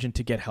college and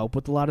to get help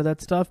with a lot of that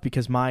stuff,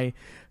 because my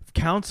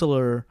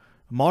counselor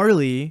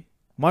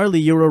Marley,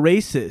 you're a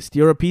racist.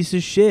 You're a piece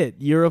of shit.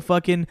 You're a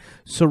fucking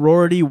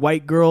sorority,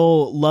 white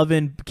girl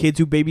loving kids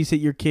who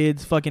babysit your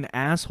kids fucking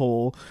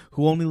asshole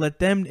who only let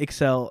them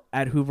excel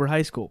at Hoover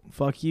High School.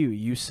 Fuck you.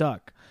 You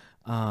suck.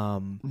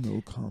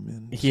 No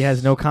comment. He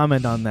has no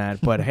comment on that.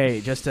 But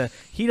hey,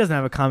 he doesn't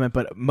have a comment,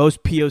 but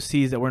most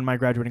POCs that were in my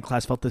graduating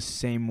class felt the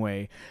same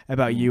way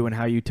about you and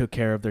how you took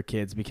care of their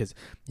kids, because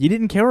you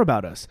didn't care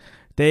about us.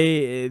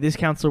 This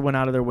counselor went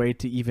out of their way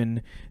to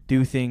even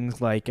do things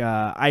like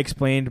I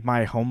explained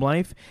my home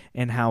life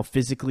and how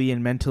physically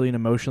and mentally and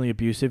emotionally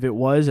abusive it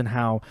was, and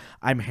how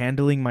I'm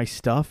handling my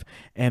stuff,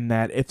 and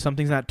that if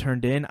something's not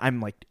turned in, I'm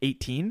like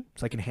 18,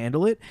 so I can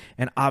handle it,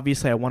 and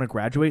obviously I want to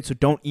graduate, so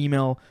don't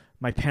email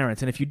my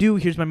parents. And if you do,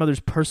 here's my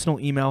mother's personal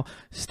email.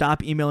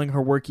 Stop emailing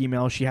her work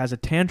email. She has a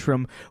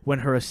tantrum when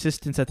her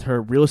assistants at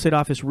her real estate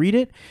office read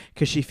it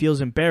because she feels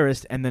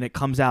embarrassed, and then it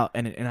comes out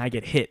and I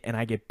get hit and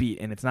I get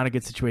beat, and it's not a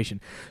good situation.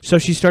 So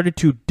she started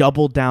to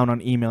double down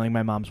on emailing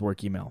my mom's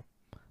work email.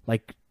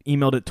 Like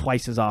emailed it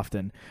twice as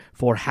often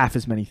for half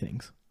as many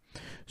things.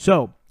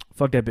 So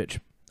fuck that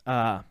bitch.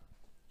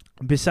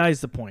 Besides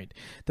the point,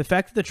 the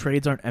fact that the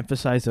trades aren't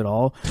emphasized at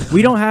all.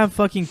 We don't have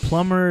fucking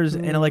plumbers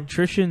and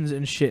electricians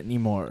and shit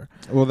anymore.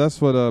 Well,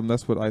 that's what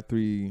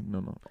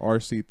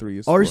RC3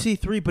 is.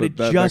 RC3, but it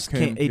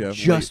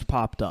just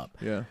popped up.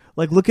 Yeah.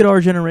 Like, look at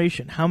our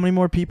generation. How many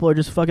more people are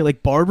just fucking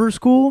like barber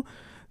school?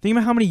 Think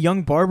about how many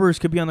young barbers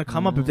could be on the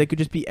come up if they could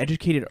just be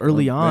educated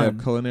early on. They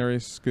have culinary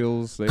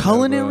skills.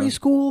 Culinary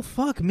school?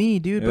 Fuck me,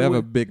 dude. They have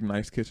a big,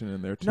 nice kitchen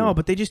in there, too. No,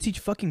 but they just teach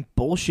fucking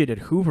bullshit at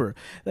Hoover.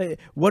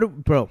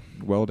 Bro?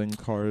 Welding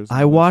cars.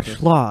 I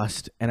watched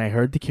Lost, and I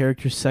heard the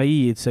character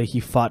Saeed say he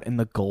fought in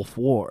the Gulf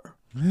War.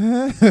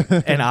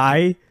 And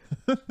I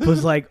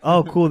was like,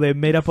 oh, cool, they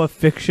made up a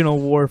fictional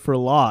war for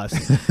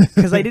Lost.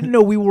 Because I didn't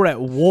know we were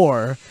at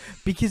war.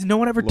 Because no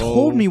one ever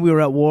told me we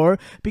were at war.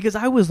 Because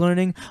I was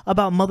learning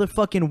about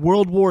motherfucking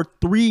World War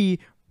III.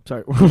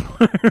 Sorry,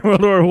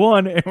 World War I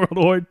and World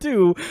War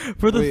II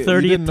for the 30th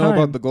time. You didn't know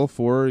about the Gulf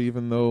War,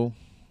 even though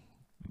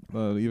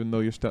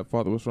your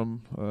stepfather was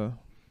from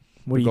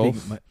what do you Gulf?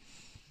 think?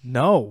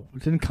 No,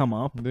 it didn't come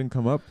up. It didn't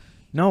come up?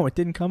 No, it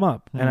didn't come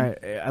up. And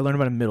I learned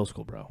about it in middle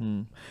school, bro.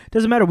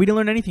 Doesn't matter. We didn't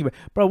learn anything.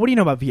 Bro, what do you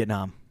know about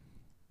Vietnam?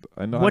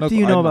 I know. What do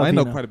you know about Vietnam? I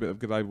know Vietnam? quite a bit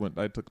because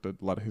I took a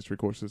lot of history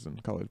courses in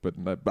college. But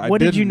what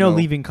did you know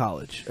leaving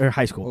college or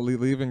high school? Well,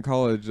 leaving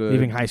college.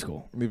 Leaving high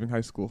school. Leaving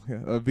high school.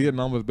 Yeah.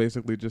 Vietnam was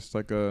basically just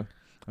like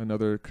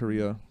another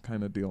Korea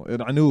kind of deal.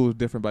 And I knew it was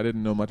different, but I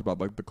didn't know much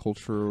about like the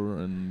culture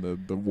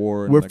and the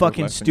war. We're and, like,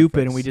 fucking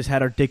stupid, and we just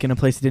had our dick in a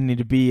place it didn't need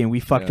to be, and we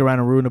fucked around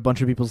and ruined a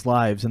bunch of people's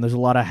lives. And there's a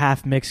lot of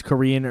half-mixed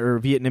Korean or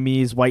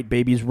Vietnamese white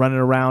babies running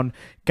around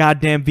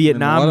goddamn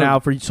Vietnam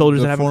now for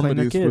soldiers that haven't claimed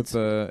their kids.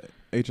 With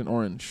Agent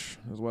Orange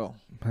as well.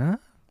 Huh?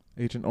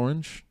 Agent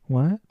Orange?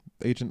 What?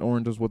 Agent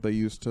Orange is what they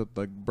used to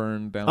like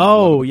burn down.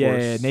 Oh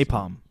yeah,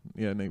 napalm.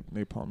 Yeah,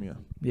 napalm. Yeah.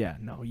 Yeah,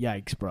 no,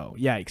 yikes, bro,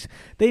 yikes.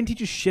 They didn't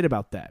teach us shit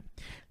about that.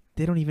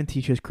 They don't even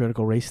teach us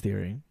critical race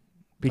theory.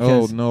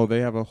 Because no, they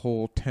have a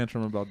whole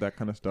tantrum about that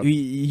kind of stuff.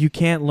 you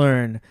can't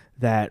learn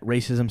that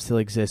racism still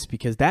exists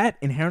because that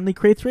inherently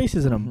creates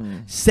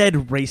racism. Said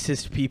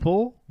racist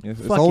people. Yes,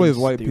 it's fucking always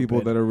white stupid.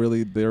 people that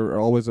are they're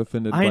always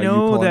offended by you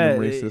know calling that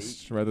them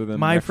racist rather than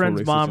my actual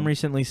friend's mom racism.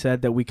 recently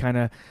said that we kind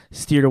of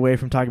steered away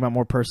from talking about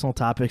more personal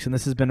topics, and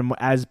this has been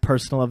as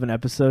personal of an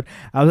episode.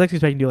 I was actually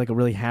expecting to do like a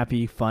really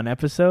happy, fun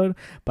episode,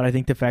 but I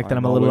think the fact that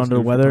I'm a little under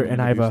the weather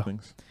and I have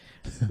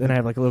then I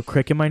have like a little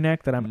crick in my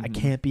neck that I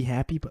can't be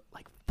happy, but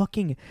like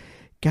fucking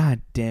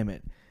god damn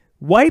it.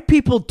 White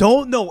people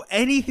don't know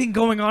anything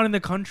going on in the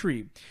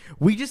country.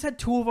 We just had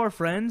two of our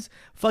friends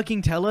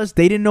fucking tell us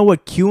they didn't know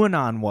what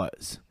QAnon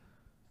was.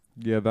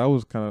 Yeah, that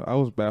was I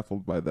was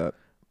baffled by that.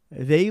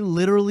 They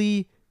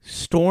literally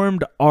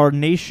stormed our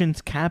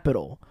nation's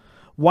capital.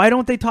 Why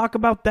don't they talk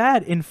about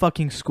that in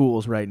fucking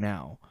schools right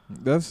now?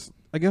 That's,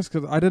 I guess,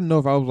 because I didn't know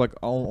if I was like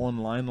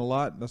online a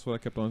lot. That's what I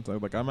kept on saying.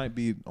 Like, I might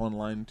be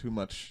online too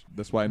much.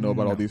 That's why I know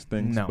about all these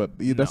things. But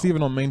that's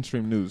even on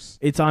mainstream news.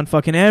 It's on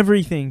fucking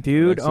everything,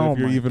 dude. Like, so if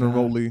you're even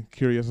remotely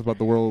curious about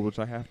the world, which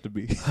I have to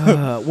be.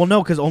 Well,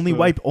 no, because only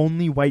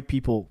white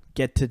people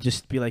get to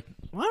just be like,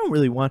 well, I don't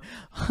want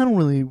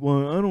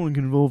to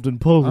get involved in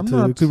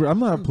politics. I'm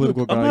not a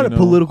political guy. I'm not a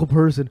political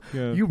person.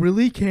 Yeah. You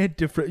really can't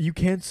you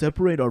can't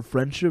separate our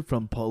friendship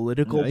from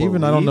political beliefs.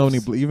 Even I don't know any,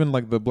 even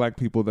like the black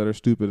people that are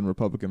stupid and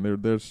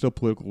Republican, they're still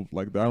political.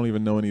 Like, I don't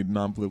even know any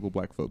non-political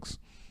black folks.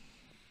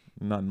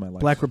 Not in my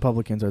life. Black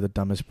Republicans are the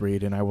dumbest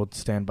breed, and I will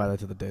stand by that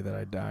to the day that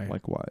I die.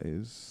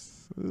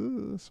 Likewise.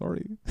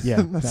 Sorry.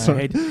 Yeah.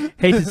 Sorry.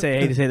 Hate to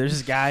say. There's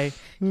this guy.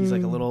 He's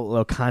like a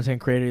little content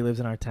creator. He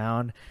lives in our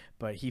town.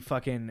 But he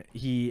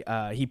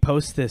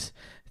posts this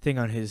thing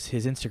on his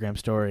Instagram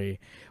story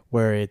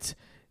where it's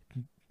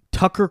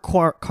Tucker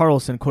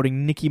Carlson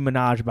quoting Nicki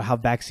Minaj about how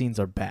vaccines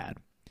are bad.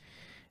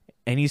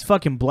 And he's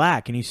fucking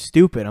black and he's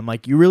stupid. I'm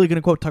like, you really going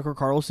to quote Tucker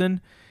Carlson?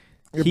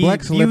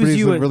 Black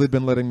celebrities have really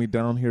been letting me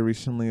down here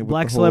recently.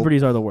 Black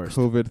celebrities are the worst.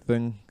 COVID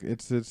thing.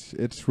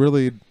 It's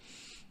really,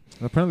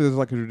 apparently there's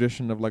like a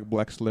tradition of like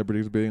black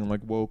celebrities being like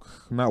woke,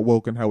 not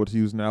woke in how it's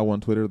used now on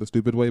Twitter the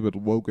stupid way, but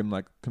woke and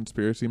like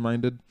conspiracy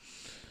minded.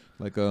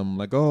 Like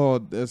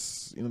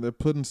this, they're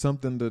putting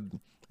something to,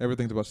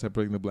 everything's about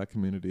separating the black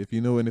community. If you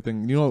know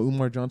anything, you know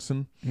Umar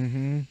Johnson.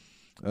 Do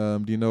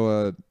you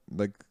know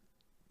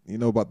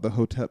about the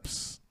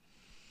Hoteps?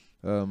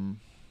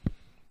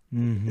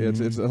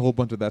 It's a whole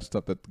bunch of that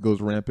stuff that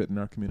goes rampant in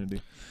our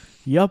community.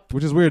 Yep.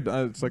 Which is weird.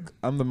 It's like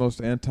I'm the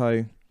most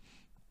anti,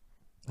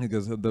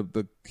 because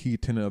the key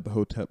tenet of the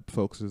Hotep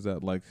folks is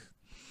that like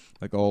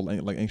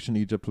ancient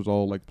Egypt was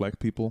all like black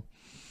people.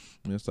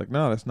 And it's like,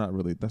 no, that's not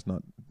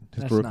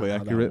historically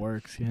accurate. That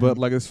works, yeah. But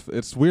like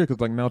it's weird because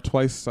like now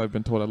twice I've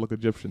been told I look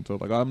Egyptian, so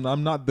like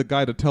I'm not the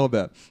guy to tell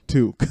that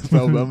to, because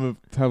I'm gonna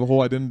have a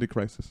whole identity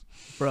crisis.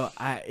 Bro,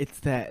 it's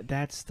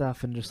that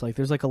stuff, and just like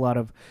there's like a lot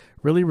of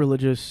really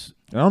religious.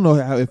 I don't know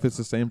if it's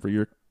the same for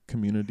your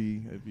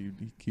community. If you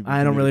keep,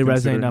 I don't really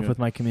resonate enough with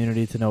my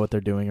community to know what they're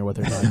doing or what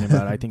they're talking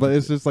about. I think, but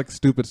it's just like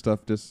stupid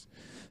stuff just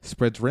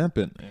spreads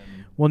rampant.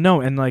 Well,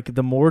 no, and like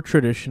the more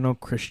traditional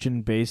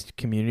Christian-based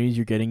communities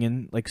you're getting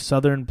in, like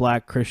Southern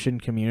Black Christian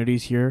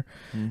communities here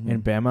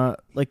in Bama,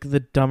 like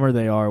the dumber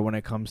they are when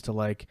it comes to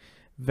like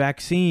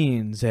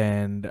vaccines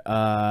and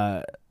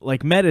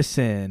like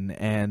medicine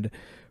and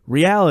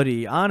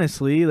reality.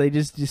 Honestly, they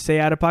just say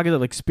out of pocket,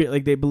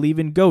 like they believe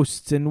in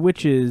ghosts and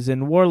witches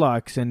and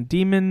warlocks and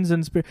demons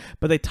and spirit,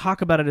 but they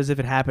talk about it as if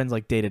it happens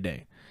like day to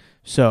day.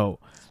 So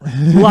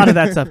a lot of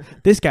that stuff.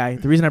 This guy,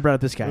 the reason I brought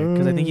up this guy,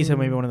 because I think he said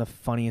maybe one of the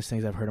funniest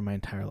things I've heard in my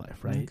entire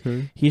life, right?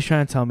 Okay. He's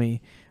trying to tell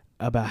me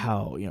about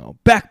how,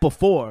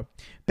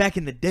 back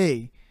in the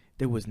day,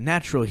 there was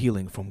natural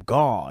healing from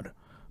God.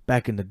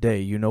 Back in the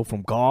day,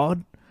 from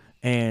God.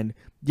 And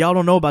y'all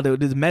don't know about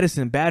it. This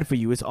medicine bad for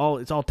you. It's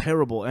all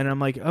terrible. And I'm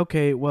like,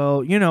 okay,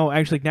 well,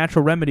 actually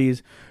natural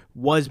remedies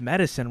was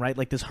medicine, right?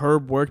 Like this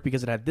herb worked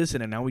because it had this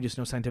in it. Now we just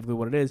know scientifically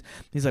what it is.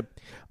 He's like,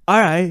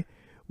 all right,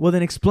 well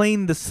then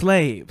explain the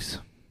slaves.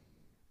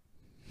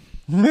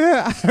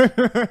 Yeah,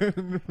 I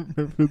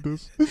remember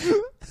this.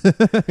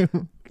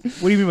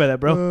 What do you mean by that,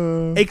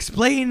 bro?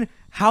 Explain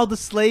how the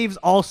slaves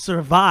all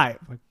survived.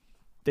 Like,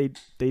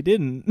 they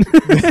didn't.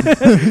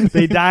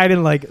 They died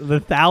in like the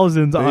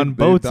thousands on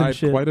boats and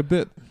shit. Quite a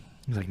bit.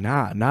 He's like,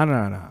 nah.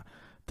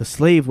 The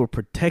slaves were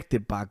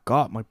protected by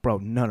God. I'm like, bro,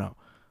 no.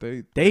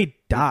 They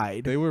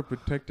died. They were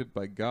protected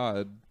by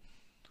God.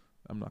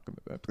 I'm not gonna.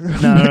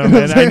 No,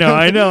 man.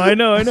 I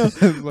know.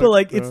 But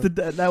like,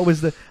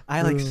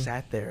 I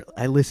sat there.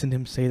 I listened to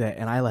him say that,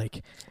 and I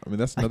mean,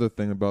 that's another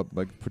thing about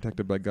like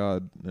protected by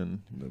God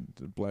and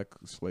the black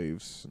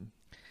slaves. And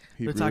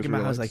they're talking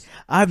about how I was like,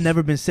 I've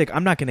never been sick.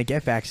 I'm not gonna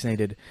get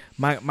vaccinated.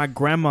 My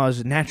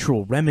grandma's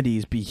natural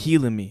remedies be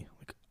healing me.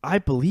 Like, I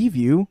believe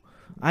you.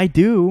 I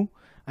do.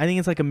 I think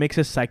it's like a mix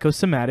of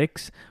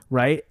psychosomatics,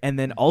 right? And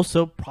then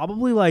also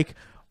probably like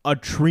a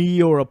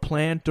tree or a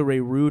plant or a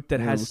root that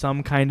has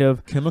some kind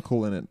of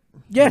chemical in it.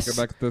 Yes.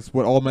 Like that's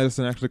what all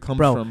medicine actually comes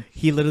from.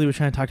 He literally was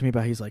trying to talk to me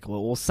about, he's like,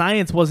 well,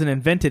 science wasn't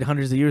invented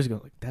hundreds of years ago.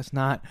 Like, that's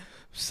not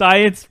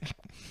science.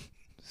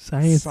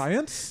 Science.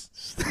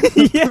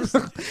 Yes. Do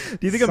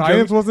you think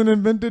science wasn't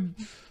invented?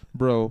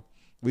 Bro,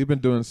 we've been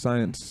doing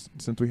science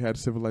since we had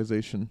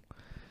civilization.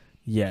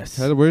 Yes.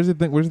 Where do you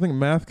think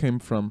math came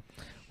from?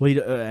 Well,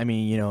 I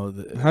mean, you know.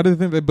 How do you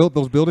think they built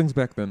those buildings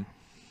back then?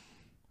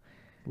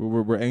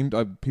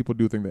 People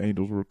do think the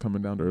angels were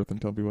coming down to earth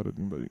and telling people what to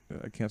do, but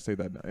I can't say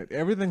that now.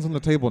 Everything's on the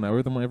table now.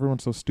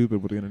 Everyone's so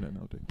stupid with the internet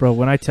nowadays. Bro,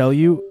 when I tell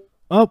you,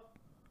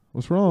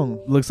 what's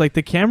wrong? Looks like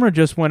the camera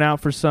just went out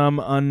for some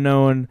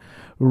unknown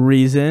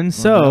reason. Well,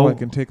 so now I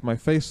can take my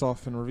face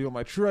off and reveal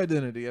my true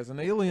identity as an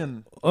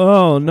alien.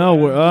 Oh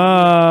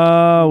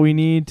no, we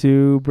need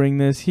to bring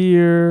this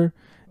here.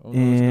 Oh, no,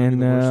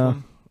 And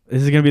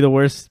this is gonna be the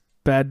worst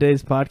Bad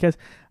Days podcast.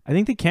 I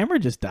think the camera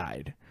just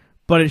died,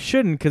 but it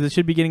shouldn't because it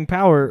should be getting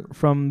power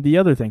from the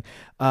other thing.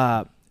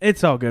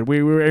 It's all good.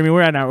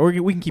 We're at now.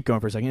 We can keep going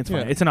for a second. It's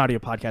fine. It's an audio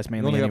podcast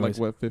mainly. We only anyways.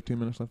 have 15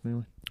 minutes left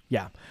anyway.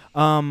 Yeah.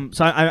 So I'm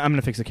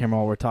gonna fix the camera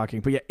while we're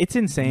talking. But yeah, it's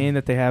insane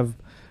that they have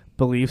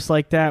beliefs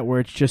like that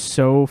where it's just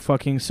so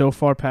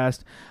far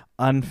past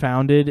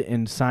unfounded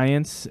in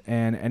science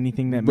and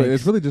anything that but makes.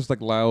 It's really just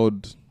like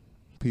loud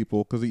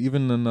people, because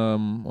even in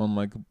on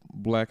like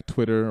Black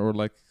Twitter, or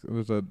like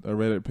there's a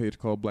Reddit page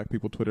called Black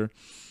People Twitter,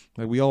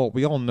 like we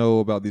all know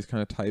about these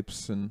kind of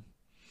types and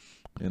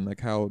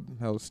like how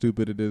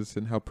stupid it is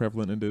and how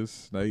prevalent it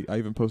is. I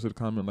even posted a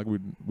comment like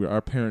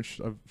our parents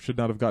should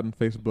not have gotten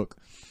Facebook,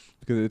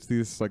 because it's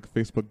these like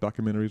Facebook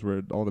documentaries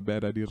where all the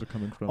bad ideas are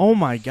coming from. Oh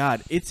my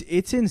god,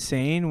 it's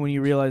insane when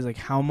you realize like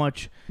how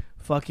much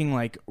fucking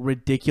like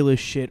ridiculous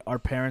shit our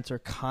parents are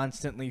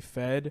constantly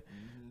fed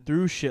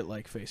through shit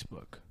like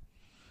Facebook.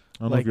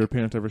 I don't know if your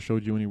parents ever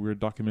showed you any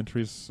weird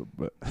documentaries,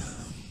 but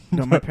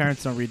no, my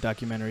parents don't read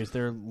documentaries.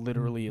 They're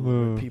literally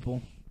illiterate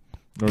people.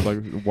 Or like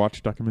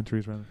watch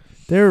documentaries rather.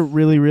 They're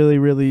really, really,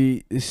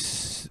 really.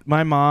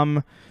 My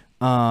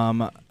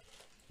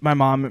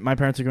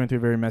parents are going through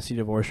a very messy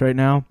divorce right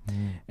now,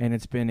 and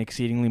it's been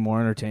exceedingly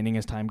more entertaining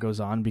as time goes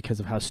on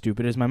because of how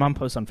stupid it is. My mom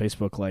posts on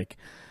Facebook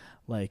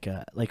like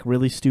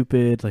really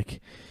stupid,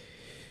 like.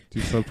 Do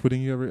you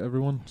subtweeting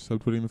everyone?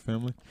 Subtweeting the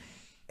family?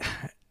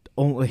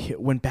 Only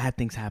when bad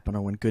things happen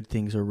or when good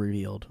things are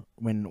revealed.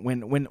 When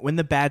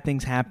the bad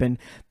things happen,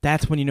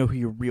 that's when you know who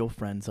your real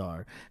friends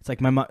are. It's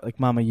like Mama,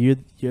 you're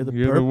the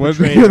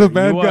perpetrator. You're the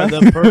bad guy. You are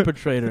the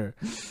perpetrator.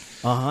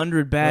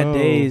 100 bad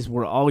days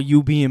were all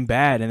you being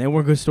bad, and they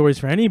weren't good stories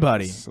for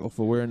anybody.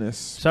 Self-awareness.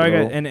 Sorry,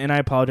 guys, and I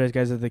apologize,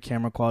 guys, that the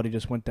camera quality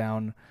just went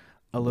down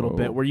a little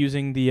bit. We're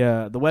using the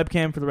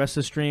webcam for the rest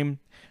of the stream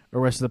or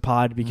rest of the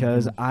pod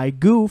because I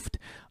goofed.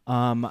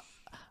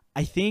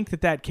 I think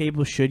that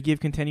cable should give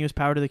continuous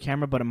power to the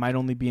camera, but it might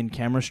only be in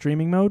camera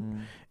streaming mode,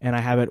 and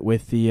I have it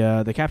with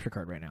the capture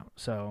card right now.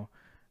 So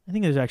I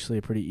think there's actually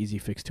a pretty easy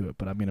fix to it,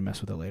 but I'm going to mess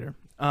with it later.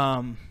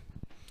 But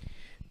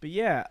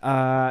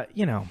yeah,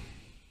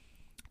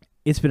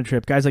 it's been a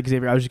trip. Guys like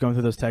Xavier, I was just going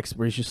through those texts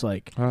where he's just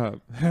like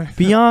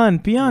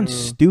beyond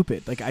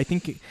stupid. Like I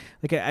think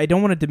I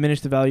don't want to diminish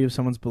the value of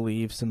someone's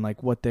beliefs and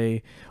like what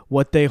they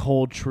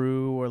hold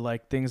true or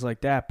like things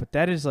like that, but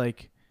that is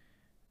like,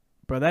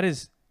 bro, that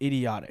is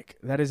idiotic.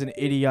 That is an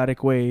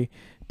idiotic way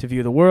to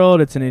view the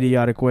world. It's an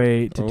idiotic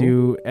way to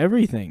do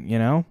everything, you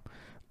know?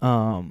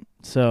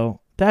 So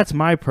that's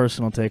my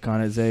personal take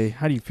on it. Zay,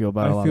 how do you feel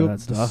about a lot of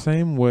that stuff? I feel the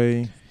same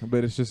way,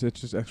 but it's just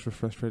extra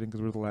frustrating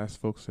because we're the last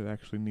folks that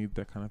actually need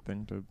that kind of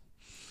thing to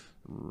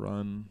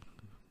run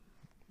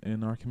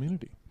in our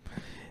community.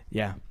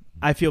 Yeah,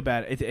 I feel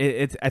bad.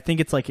 I think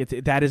it's like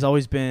that has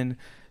always been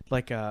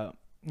like a.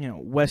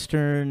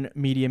 Western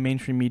media,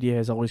 mainstream media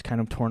has always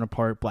kind of torn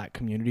apart black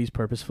communities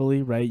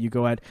purposefully, right? You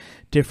go at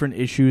different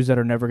issues that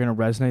are never going to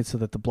resonate so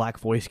that the black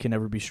voice can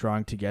never be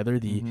strong together.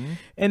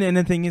 And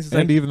the thing is,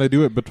 and even they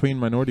do it between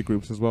minority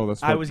groups as well.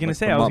 That's I was going to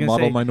say,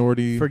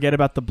 minority. Forget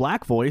about the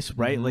black voice,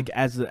 right? Like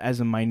as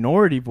a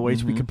minority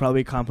voice, we could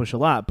probably accomplish a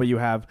lot, but you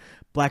have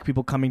black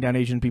people coming down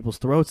Asian people's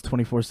throats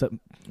 24/7.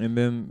 And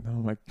then,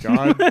 oh my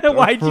God,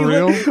 why'd for you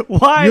real?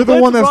 Why? You're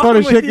the one that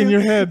started shaking your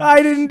head.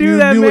 I didn't do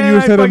that, man. What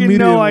you said immediately.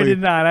 No, I did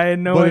not. I had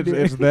no idea.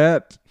 It's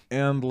that,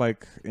 and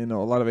like a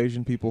lot of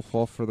Asian people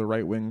fall for the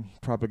right wing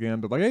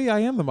propaganda. Like, hey,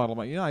 I am the model.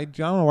 I don't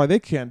know why they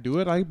can't do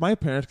it. My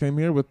parents came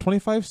here with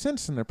 25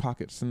 cents in their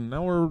pockets, and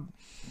now we're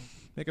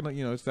making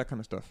it's that kind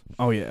of stuff.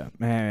 Oh yeah,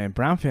 man.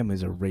 Brown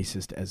families are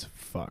racist as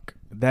fuck.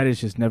 That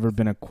has just never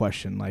been a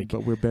question. Like,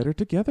 but we're better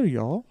together,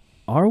 y'all.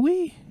 Are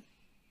we?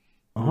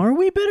 Are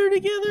we better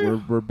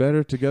together? We're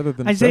better together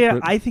than Isaiah.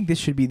 Separate. I think this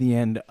should be the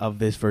end of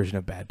this version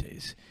of Bad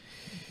Days.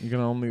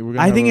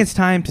 I think it's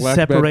time to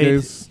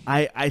separate.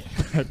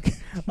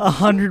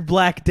 100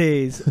 black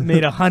days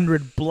made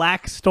 100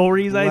 black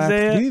stories.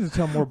 Isaiah, you need to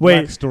tell more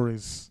black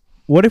stories.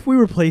 What if we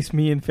replace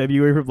me in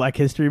February for Black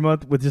History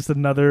Month with just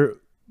another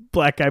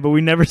black guy, but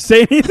we never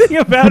say anything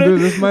about it?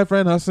 Dude, this is my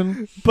friend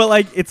Hassan. But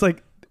like, it's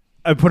like.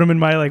 I put him in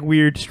my like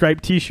weird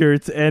striped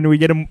T-shirts, and we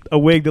get him a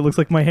wig that looks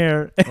like my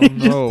hair. Oh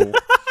no!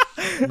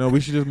 No, we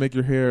should just make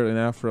your hair an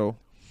afro.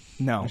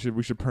 No,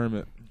 we should perm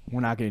it.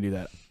 We're not going to do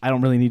that. I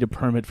don't really need a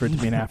permit for it to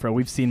be an afro.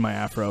 We've seen my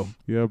afro.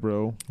 Yeah,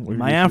 bro.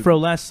 My afro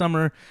last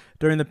summer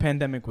during the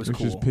pandemic was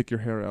cool. Just pick your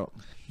hair out.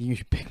 You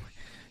should pick.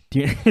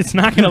 It's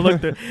not going to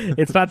look.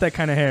 It's not that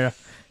kind of hair.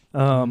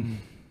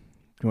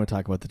 You want to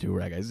talk about the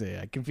do-rag,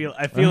 Isaiah?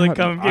 I feel it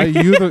coming.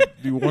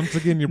 Once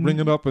again, you bring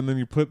it up and then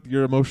you put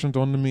your emotions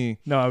onto me.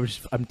 No,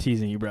 I'm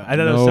teasing you, bro. I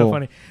thought that was so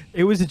funny.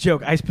 It was a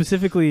joke. I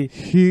specifically.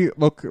 It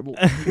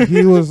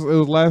was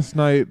last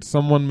night.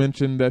 Someone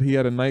mentioned that he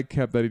had a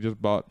nightcap that he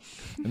just bought,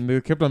 and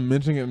they kept on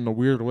mentioning it in a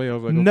weird way. I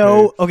was like,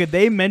 no, okay.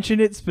 They mentioned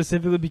it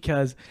specifically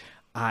because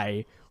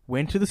I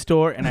went to the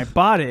store and I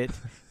bought it,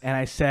 and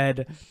I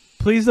said,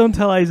 "Please don't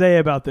tell Isaiah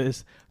about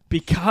this,"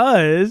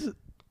 because.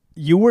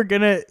 You were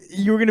gonna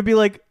be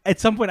like, at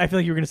some point I feel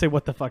like you were gonna say,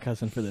 "What the fuck,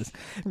 Hassan," for this,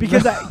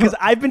 because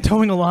I've been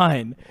towing a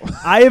line.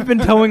 I have been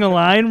towing a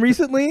line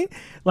recently,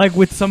 like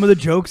with some of the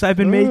jokes I've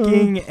been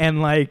making,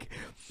 and like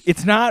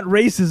it's not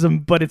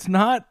racism, but it's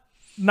not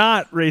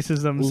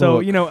racism. Look,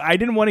 so I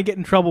didn't want to get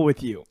in trouble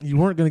with you. You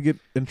weren't gonna get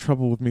in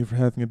trouble with me for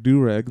having a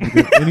do-rag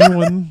because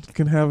anyone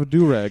can have a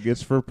do-rag.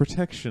 It's for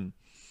protection.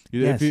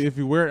 Yes. If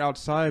you wear it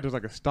outside as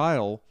like a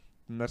style,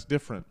 then that's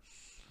different.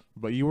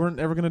 But you weren't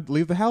ever going to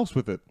leave the house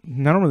with it.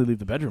 I don't really leave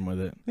the bedroom with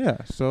it. Yeah,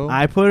 so...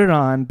 I put it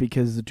on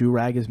because the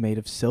do-rag is made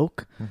of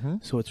silk,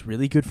 so it's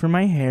really good for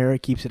my hair.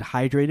 It keeps it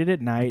hydrated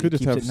at night. You could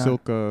just have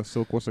silk,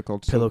 what's it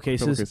called?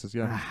 Pillowcases? Pillowcases,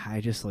 yeah.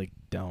 I just,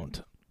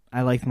 don't.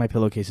 I like my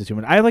pillowcases too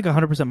much. I have, 100%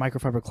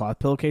 microfiber cloth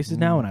pillowcases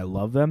now, and I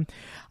love them.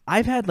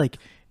 I've had,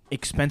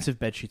 expensive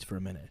bed sheets for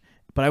a minute.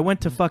 But I went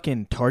to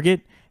fucking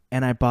Target,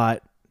 and I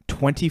bought...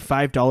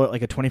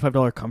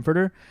 $25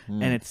 comforter,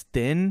 and it's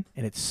thin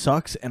and it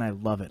sucks, and I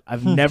love it.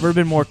 I've never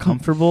been more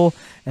comfortable,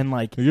 and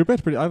your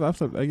bed's pretty. I've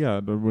slept,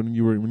 when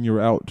you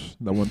were out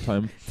that one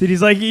time. Dude,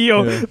 he's like,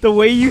 the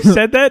way you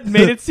said that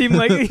made it seem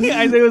like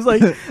Isaiah was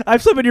like,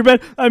 I've slept in your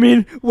bed. I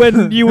mean,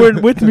 when you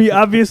weren't with me,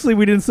 obviously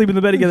we didn't sleep in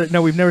the bed together.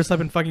 No, we've never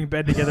slept in fucking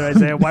bed together,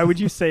 Isaiah. Why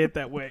would you say it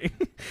that way?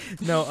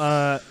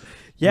 No,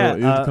 yeah,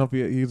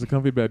 he's a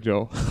comfy bed,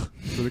 Joe.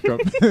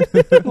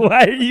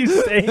 Why are you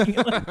saying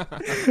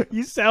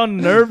you sound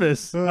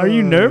nervous? Are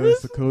you nervous?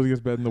 It's the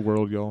coziest bed in the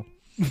world, y'all.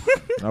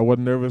 I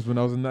wasn't nervous when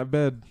I was in that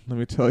bed, let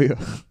me tell you.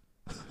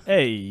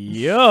 Hey,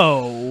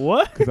 yo,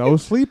 what? Because I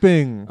was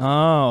sleeping.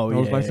 Oh, I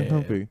was nice and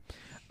comfy.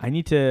 I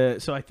need to...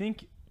 So I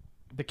think...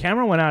 The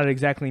camera went out at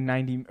exactly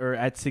 90 or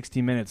at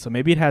 60 minutes, so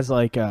maybe it has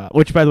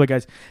which, by the way,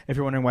 guys, if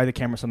you're wondering why the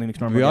camera's something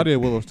that's normal, the audio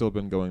will have still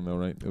been going though,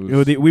 right?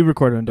 We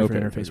recorded on a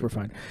different interface. We're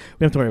fine. We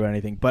don't have to worry about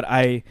anything. But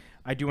I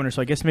do wonder.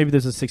 So I guess maybe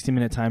there's a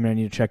 60-minute time and I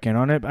need to check in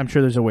on it. I'm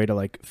sure there's a way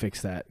to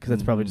fix that because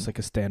that's probably just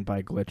a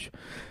standby glitch.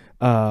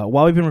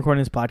 While we've been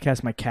recording this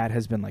podcast, my cat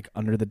has been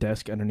under the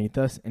desk underneath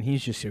us, and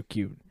he's just so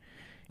cute.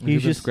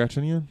 He's just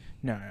scratching you.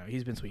 No,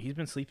 he's been sweet. He's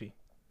been sleepy.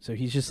 So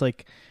he's just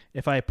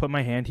if I put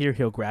my hand here,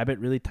 he'll grab it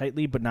really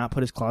tightly, but not put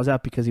his claws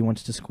out because he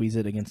wants to squeeze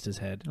it against his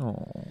head.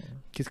 Oh,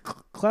 because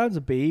Cloud's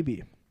a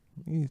baby.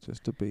 He's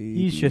just a baby.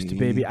 He's just a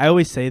baby. I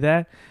always say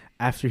that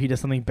after he does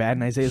something bad,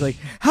 and Isaiah's like,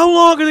 "How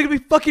long are they gonna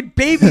be fucking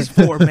babies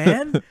for,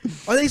 man?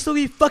 Are they still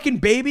gonna be fucking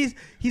babies?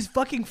 He's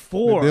fucking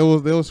 4."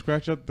 They'll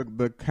scratch up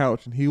the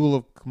couch, and he will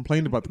have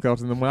complained about the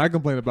couch, and then when I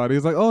complain about it,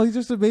 he's like, "Oh, he's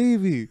just a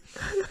baby."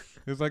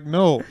 It's like,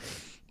 no.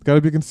 Got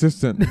to be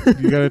consistent.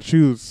 You got to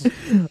choose.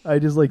 I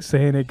just like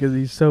saying it because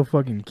he's so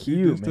fucking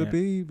cute, He's just a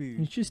baby.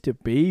 He's just a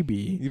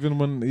baby. Even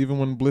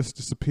when Bliss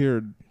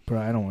disappeared.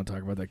 Bro, I don't want to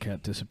talk about that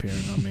cat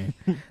disappearing on me.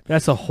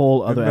 That's a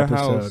whole other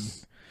episode.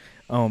 House.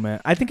 Oh, man.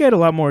 I think I had a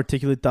lot more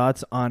articulate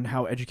thoughts on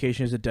how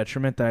education is a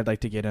detriment that I'd like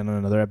to get in on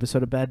another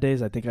episode of Bad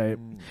Days. I think there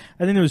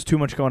was too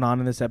much going on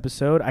in this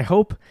episode. I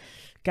hope,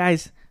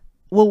 guys...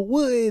 Well,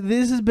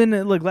 this has been,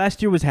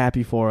 last year was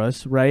happy for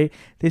us, right?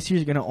 This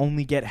year's going to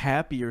only get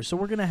happier. So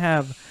we're going to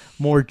have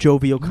more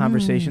jovial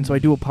conversation. So I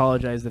do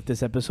apologize if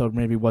this episode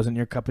maybe wasn't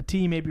your cup of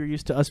tea. Maybe you're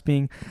used to us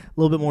being a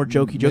little bit more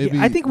jokey.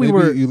 I think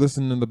you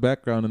listen in the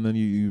background and then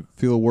you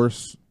feel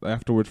worse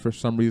afterwards for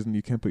some reason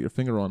you can't put your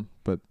finger on.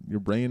 But your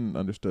brain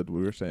understood what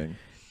we were saying.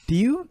 Do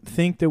you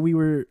think that we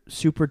were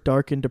super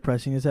dark and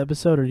depressing this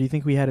episode, or do you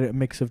think we had a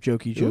mix of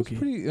jokey? It was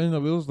pretty. It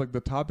was the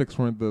topics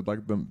weren't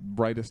the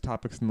brightest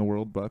topics in the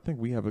world, but I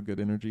think we have a good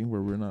energy where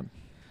we're not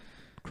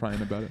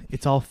crying about it.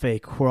 It's all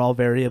fake. We're all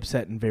very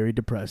upset and very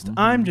depressed.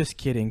 I'm just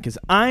kidding, because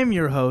I'm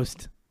your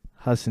host,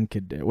 Hassan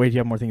Kadir. Wait, do you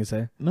have more thing to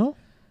say? No.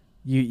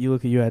 You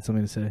look like you had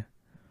something to say.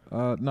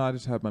 No, I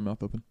just have my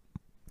mouth open.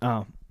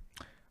 Oh,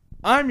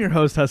 I'm your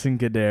host, Hassan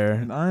Kadir,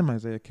 and I'm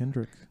Isaiah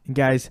Kendrick. And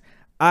guys,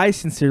 I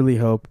sincerely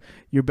hope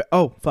you're...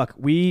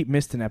 we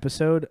missed an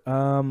episode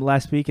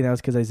last week, and that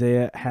was because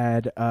Isaiah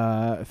had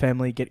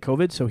family get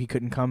COVID, so he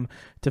couldn't come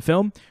to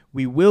film.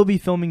 We will be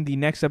filming the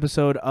next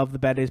episode of the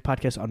Bad Days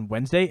podcast on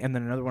Wednesday, and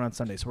then another one on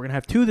Sunday. So we're going to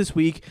have 2 this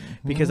week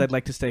because I'd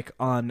like to stick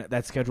on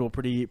that schedule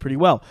pretty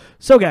well.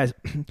 So, guys...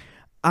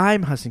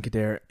 I'm Hassan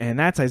Kadir, and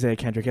that's Isaiah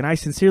Kendrick, and I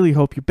sincerely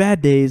hope your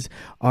bad days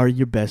are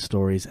your best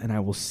stories, and I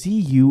will see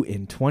you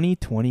in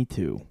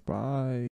 2022. Bye.